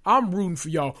 okay? I'm rooting for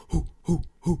y'all.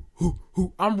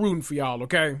 I'm rooting for y'all,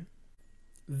 okay?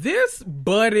 This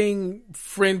budding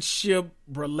friendship,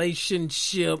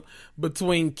 relationship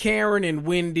between Karen and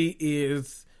Wendy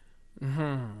is...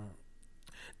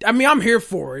 I mean, I'm here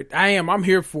for it. I'm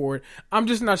here for it. I'm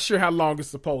just not sure how long it's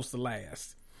supposed to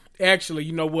last. Actually,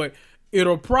 you know what?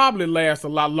 It'll probably last a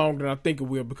lot longer than I think it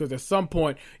will, because at some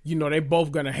point, they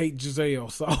both gonna hate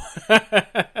Gizelle. So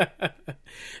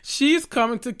she's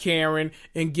coming to Karen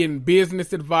and getting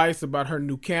business advice about her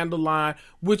new candle line,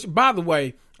 which, by the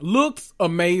way, looks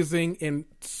amazing and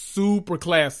super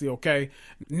classy, okay?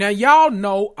 Now, y'all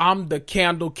know I'm the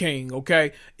candle king,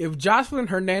 okay? If Jocelyn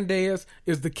Hernandez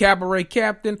is the cabaret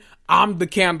captain, I'm the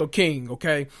candle king,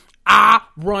 okay? I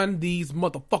run these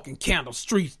motherfucking candle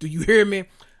streets. Do you hear me?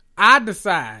 I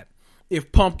decide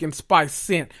if pumpkin spice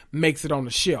scent makes it on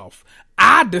the shelf.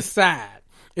 I decide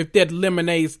if that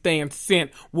lemonade stand scent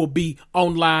will be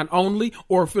online only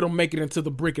or if it'll make it into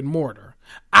the brick and mortar.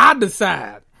 I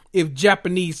decide if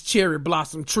Japanese cherry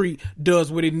blossom tree does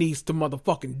what it needs to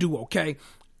motherfucking do, okay?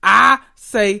 I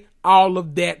say all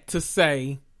of that to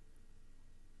say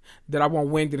that I want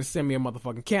Wendy to send me a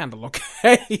motherfucking candle,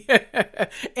 okay?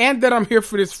 And that I'm here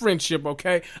for this friendship,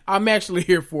 okay? I'm actually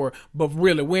here for it. But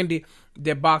really, Wendy,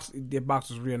 that box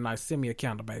was real nice. Send me a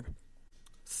candle, baby.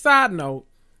 Side note,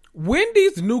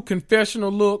 Wendy's new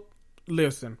confessional look,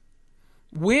 listen,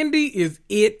 Wendy is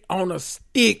it on a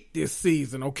stick this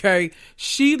season, okay?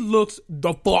 She looks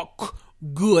the fuck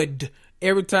good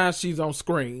every time she's on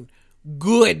screen.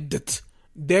 Good.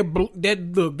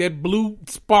 That blue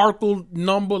sparkle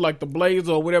number, like the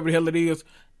blazer or whatever the hell it is.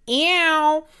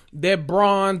 Ew. That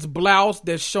bronze blouse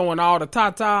that's showing all the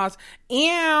tatas.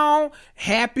 Ew.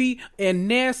 Happy and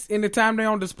Ness anytime they're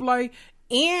on display.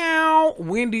 Ew.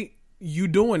 Wendy, you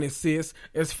doing it, sis.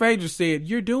 As Phaedra said,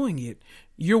 you're doing it.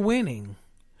 You're winning.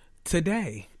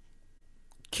 Today.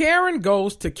 Karen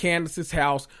goes to Candace's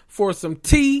house for some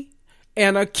tea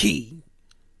and a key.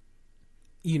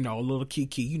 A little key.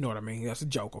 You know what I mean? That's a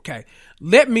joke, okay?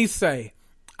 Let me say,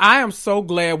 I am so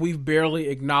glad we've barely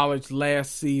acknowledged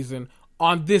last season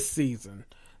on this season.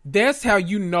 That's how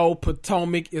you know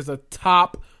Potomac is a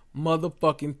top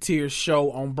motherfucking tier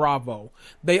show on Bravo.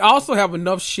 They also have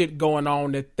enough shit going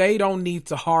on that they don't need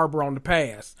to harbor on the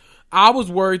past. I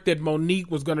was worried that Monique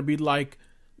was going to be like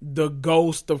the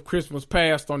ghost of Christmas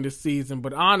past on this season,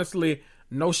 but honestly,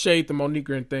 no shade to Monique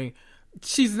or anything.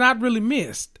 She's not really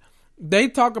missed. They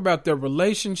talk about their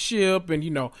relationship and,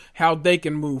 you know, how they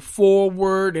can move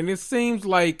forward. And it seems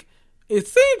like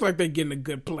they get in a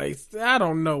good place. I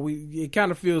don't know. It kind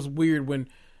of feels weird when,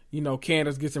 you know,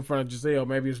 Candace gets in front of Giselle.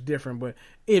 Maybe it's different, but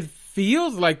it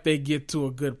feels like they get to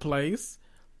a good place.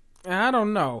 I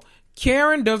don't know.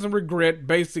 Karen doesn't regret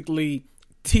basically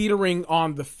teetering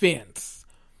on the fence.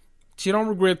 She don't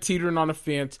regret teetering on the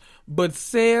fence, but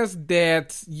says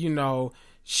that, you know,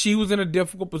 she was in a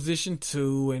difficult position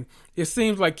too, and it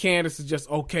seems like Candace is just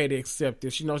okay to accept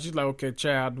this. You know, she's like, okay,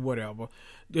 child, whatever.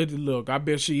 Look, I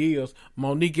bet she is.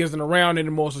 Monique isn't around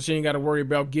anymore, so she ain't got to worry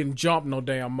about getting jumped no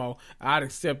damn more. I'd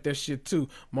accept that shit too.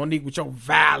 Monique with your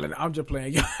violent. I'm just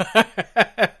playing.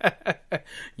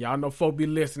 Y'all know folk be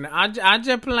listening. I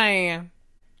just playing.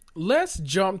 Let's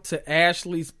jump to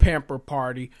Ashley's pamper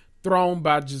party thrown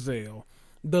by Giselle.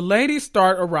 The ladies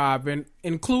start arriving,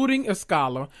 including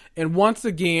Escala, and once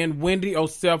again, Wendy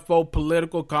Osefo,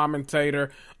 political commentator,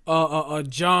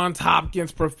 Johns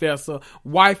Hopkins professor,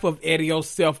 wife of Eddie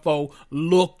Osefo,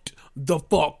 looked the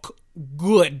fuck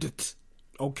good.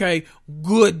 Okay?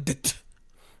 Good.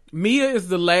 Mia is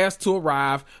the last to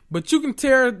arrive, but you can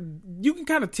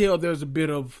kind of tell there's a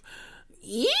bit of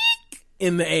eek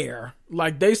in the air.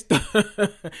 Like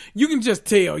you can just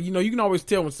tell, you know, you can always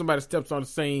tell when somebody steps on the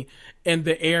scene and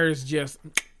the air is just,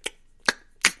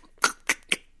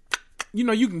 you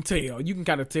know, you can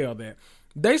kind of tell that.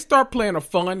 They start playing a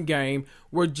fun game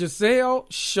where Giselle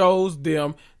shows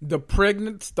them the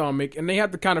pregnant stomach and they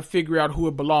have to kind of figure out who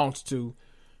it belongs to.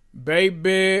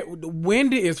 Baby,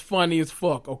 Wendy is funny as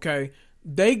fuck, okay?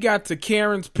 They got to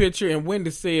Karen's picture and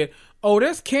Wendy said, oh,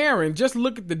 that's Karen. Just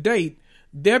look at the date.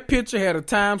 Their picture had a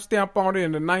timestamp on it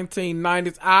in the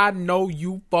 1990s. I know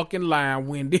you fucking lying,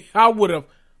 Wendy. I would have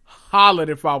hollered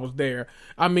if I was there.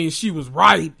 I mean, she was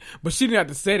right, but she didn't have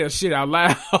to say that shit out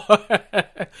loud.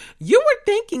 You were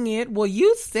thinking it. Well,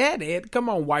 you said it. Come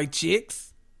on, white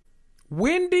chicks.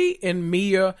 Wendy and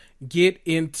Mia get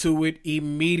into it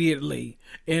immediately.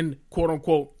 And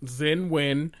quote-unquote Zen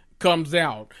Wen comes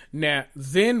out. Now,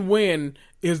 Zen Wen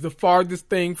is the farthest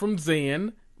thing from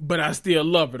Zen, but I still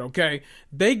love it, okay?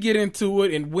 They get into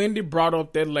it, and Wendy brought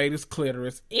up that latest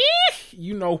clitoris.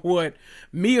 You know what?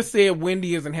 Mia said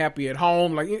Wendy isn't happy at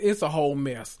home. Like, it's a whole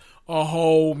mess. A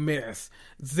whole mess.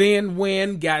 Zen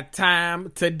Wen got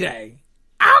time today.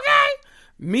 Okay?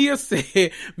 Mia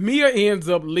ends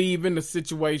up leaving the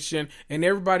situation, and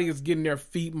everybody is getting their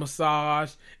feet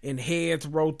massaged, and heads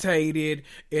rotated,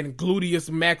 and gluteus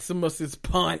maximus is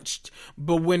punched.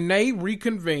 But when they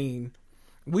reconvene,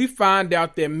 we find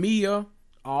out that Mia,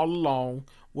 all along,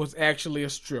 was actually a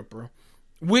stripper,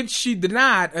 which she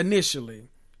denied initially.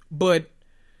 But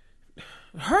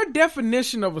her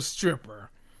definition of a stripper,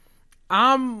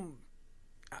 I'm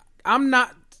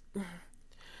not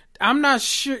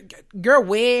sure. Girl,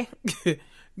 where?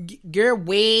 Girl,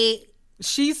 where?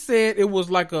 She said it was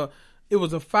a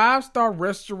 5-star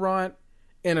restaurant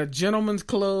and a gentleman's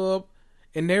club,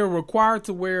 and they were required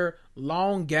to wear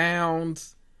long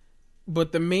gowns,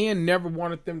 but the men never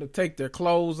wanted them to take their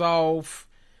clothes off,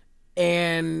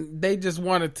 and they just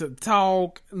wanted to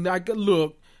talk. Like,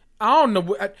 look, I don't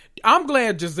know. I'm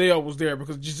glad Giselle was there,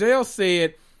 because Giselle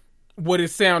said what it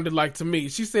sounded like to me.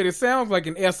 She said it sounds like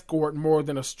an escort more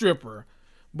than a stripper.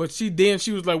 But she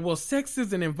was like, well, sex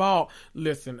isn't involved.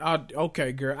 Listen,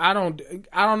 okay, girl, I don't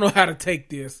know how to take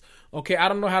this. Okay, I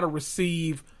don't know how to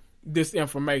receive this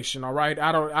information. All right,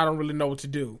 I don't really know what to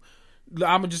do.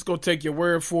 I'm just gonna take your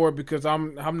word for it, because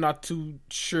I'm not too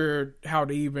sure how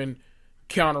to even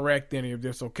counteract any of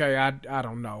this. Okay, I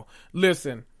don't know.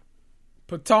 Listen,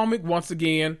 Potomac once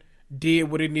again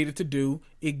did what it needed to do.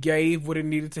 It gave what it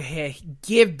needed to have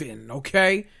given.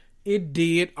 Okay, it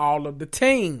did all of the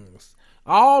things.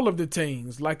 All of the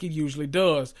things, like it usually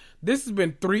does. This has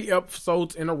been 3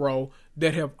 episodes in a row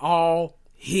that have all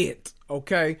hit,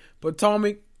 okay?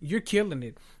 Potomac, you're killing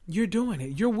it. You're doing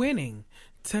it. You're winning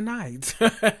tonight.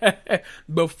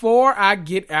 Before I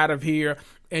get out of here,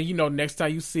 and you know, next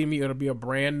time you see me, it'll be a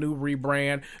brand new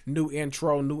rebrand, new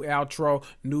intro, new outro,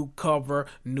 new cover,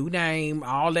 new name,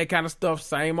 all that kind of stuff.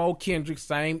 Same old Kendrick,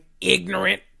 same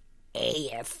ignorant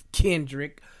ass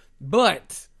Kendrick.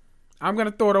 But I'm going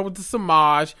to throw it over to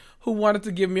Samaj, who wanted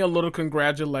to give me a little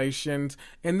congratulations.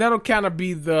 And that'll kind of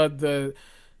be the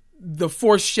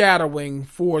foreshadowing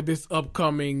for this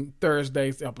upcoming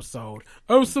Thursday's episode.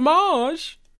 Oh,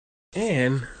 Samaj!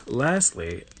 And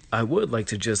lastly, I would like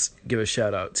to just give a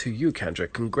shout out to you,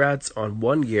 Kendrick. Congrats on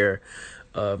 1 year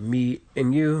of me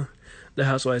and you the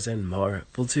Housewives and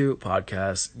Marvel 2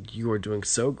 podcast. You are doing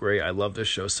so great. I love this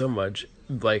show so much.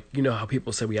 Like, you know how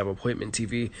people say we have appointment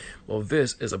TV? Well,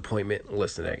 this is appointment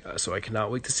listening. So I cannot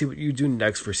wait to see what you do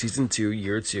next for season 2,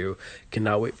 year 2.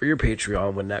 Cannot wait for your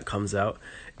Patreon when that comes out.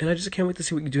 And I just can't wait to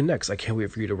see what you do next. I can't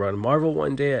wait for you to run Marvel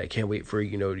one day. I can't wait for,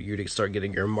 you to start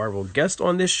getting your Marvel guest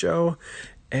on this show.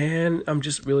 And I'm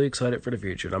just really excited for the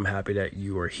future. And I'm happy that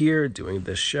you are here doing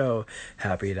this show.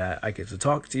 Happy that I get to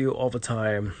talk to you all the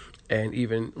time and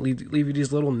even leave you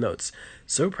these little notes.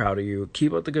 So proud of you.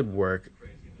 Keep up the good work.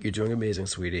 You're doing amazing,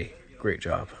 sweetie. Great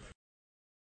job.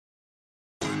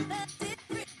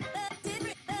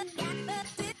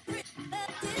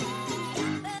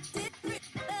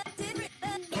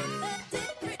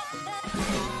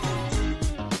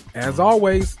 As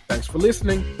always, thanks for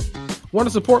listening. Want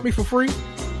to support me for free?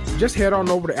 Just head on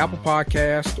over to Apple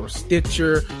Podcast or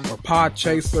Stitcher or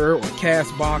Podchaser or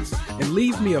Castbox and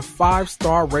leave me a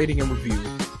 5-star rating and review.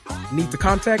 Need to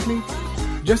contact me?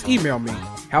 Just email me,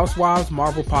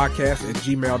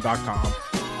 housewivesmarvelpodcast@gmail.com.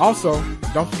 Also,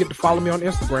 don't forget to follow me on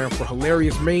Instagram for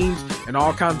hilarious memes and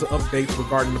all kinds of updates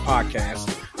regarding the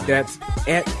podcast. That's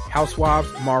at Housewives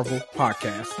Marvel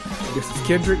Podcast. This is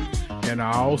Kendrick, and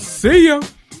I'll see ya!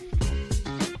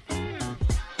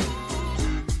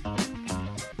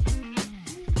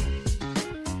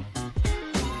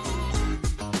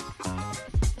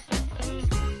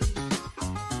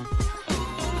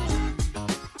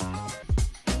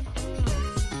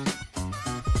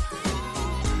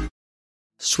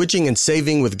 Switching and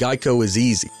saving with Geico is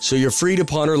easy, so you're free to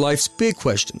ponder life's big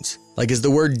questions, like is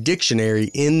the word dictionary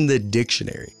in the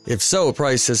dictionary? If so, it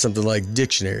probably says something like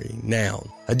dictionary, noun.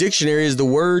 A dictionary is the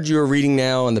word you are reading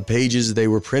now on the pages they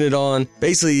were printed on.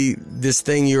 Basically, this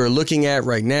thing you are looking at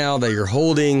right now that you're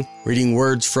holding, reading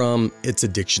words from, it's a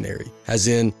dictionary. As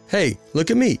in, hey,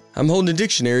 look at me, I'm holding a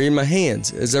dictionary in my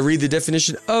hands as I read the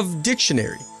definition of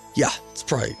dictionary. Yeah, it's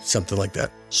probably something like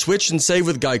that. Switch and save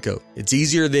with Geico. It's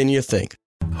easier than you think.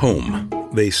 Home.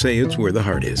 They say it's where the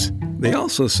heart is. They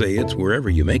also say it's wherever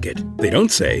you make it. They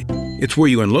don't say it's where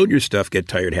you unload your stuff, get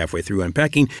tired halfway through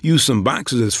unpacking, use some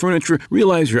boxes as furniture,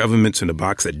 realize your oven mitt's in a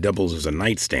box that doubles as a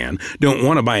nightstand, don't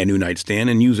want to buy a new nightstand,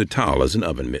 and use a towel as an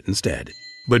oven mitt instead.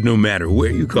 But no matter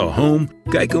where you call home,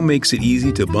 Geico makes it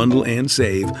easy to bundle and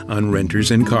save on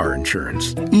renters and car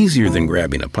insurance. Easier than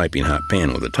grabbing a piping hot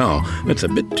pan with a towel that's a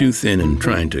bit too thin and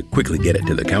trying to quickly get it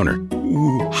to the counter.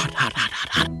 Ooh, hot, hot, hot, hot,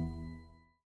 hot.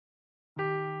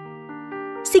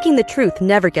 Seeking the truth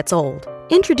never gets old.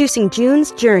 Introducing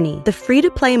June's Journey, the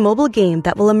free-to-play mobile game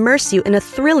that will immerse you in a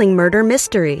thrilling murder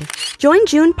mystery. Join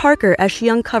June Parker as she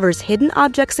uncovers hidden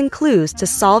objects and clues to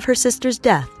solve her sister's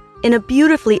death in a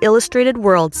beautifully illustrated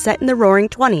world set in the Roaring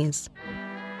 '20s.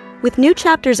 With new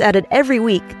chapters added every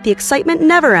week, the excitement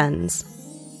never ends.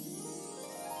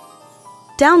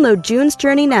 Download June's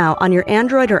Journey now on your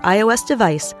Android or iOS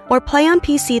device or play on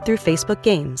PC through Facebook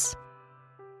Games.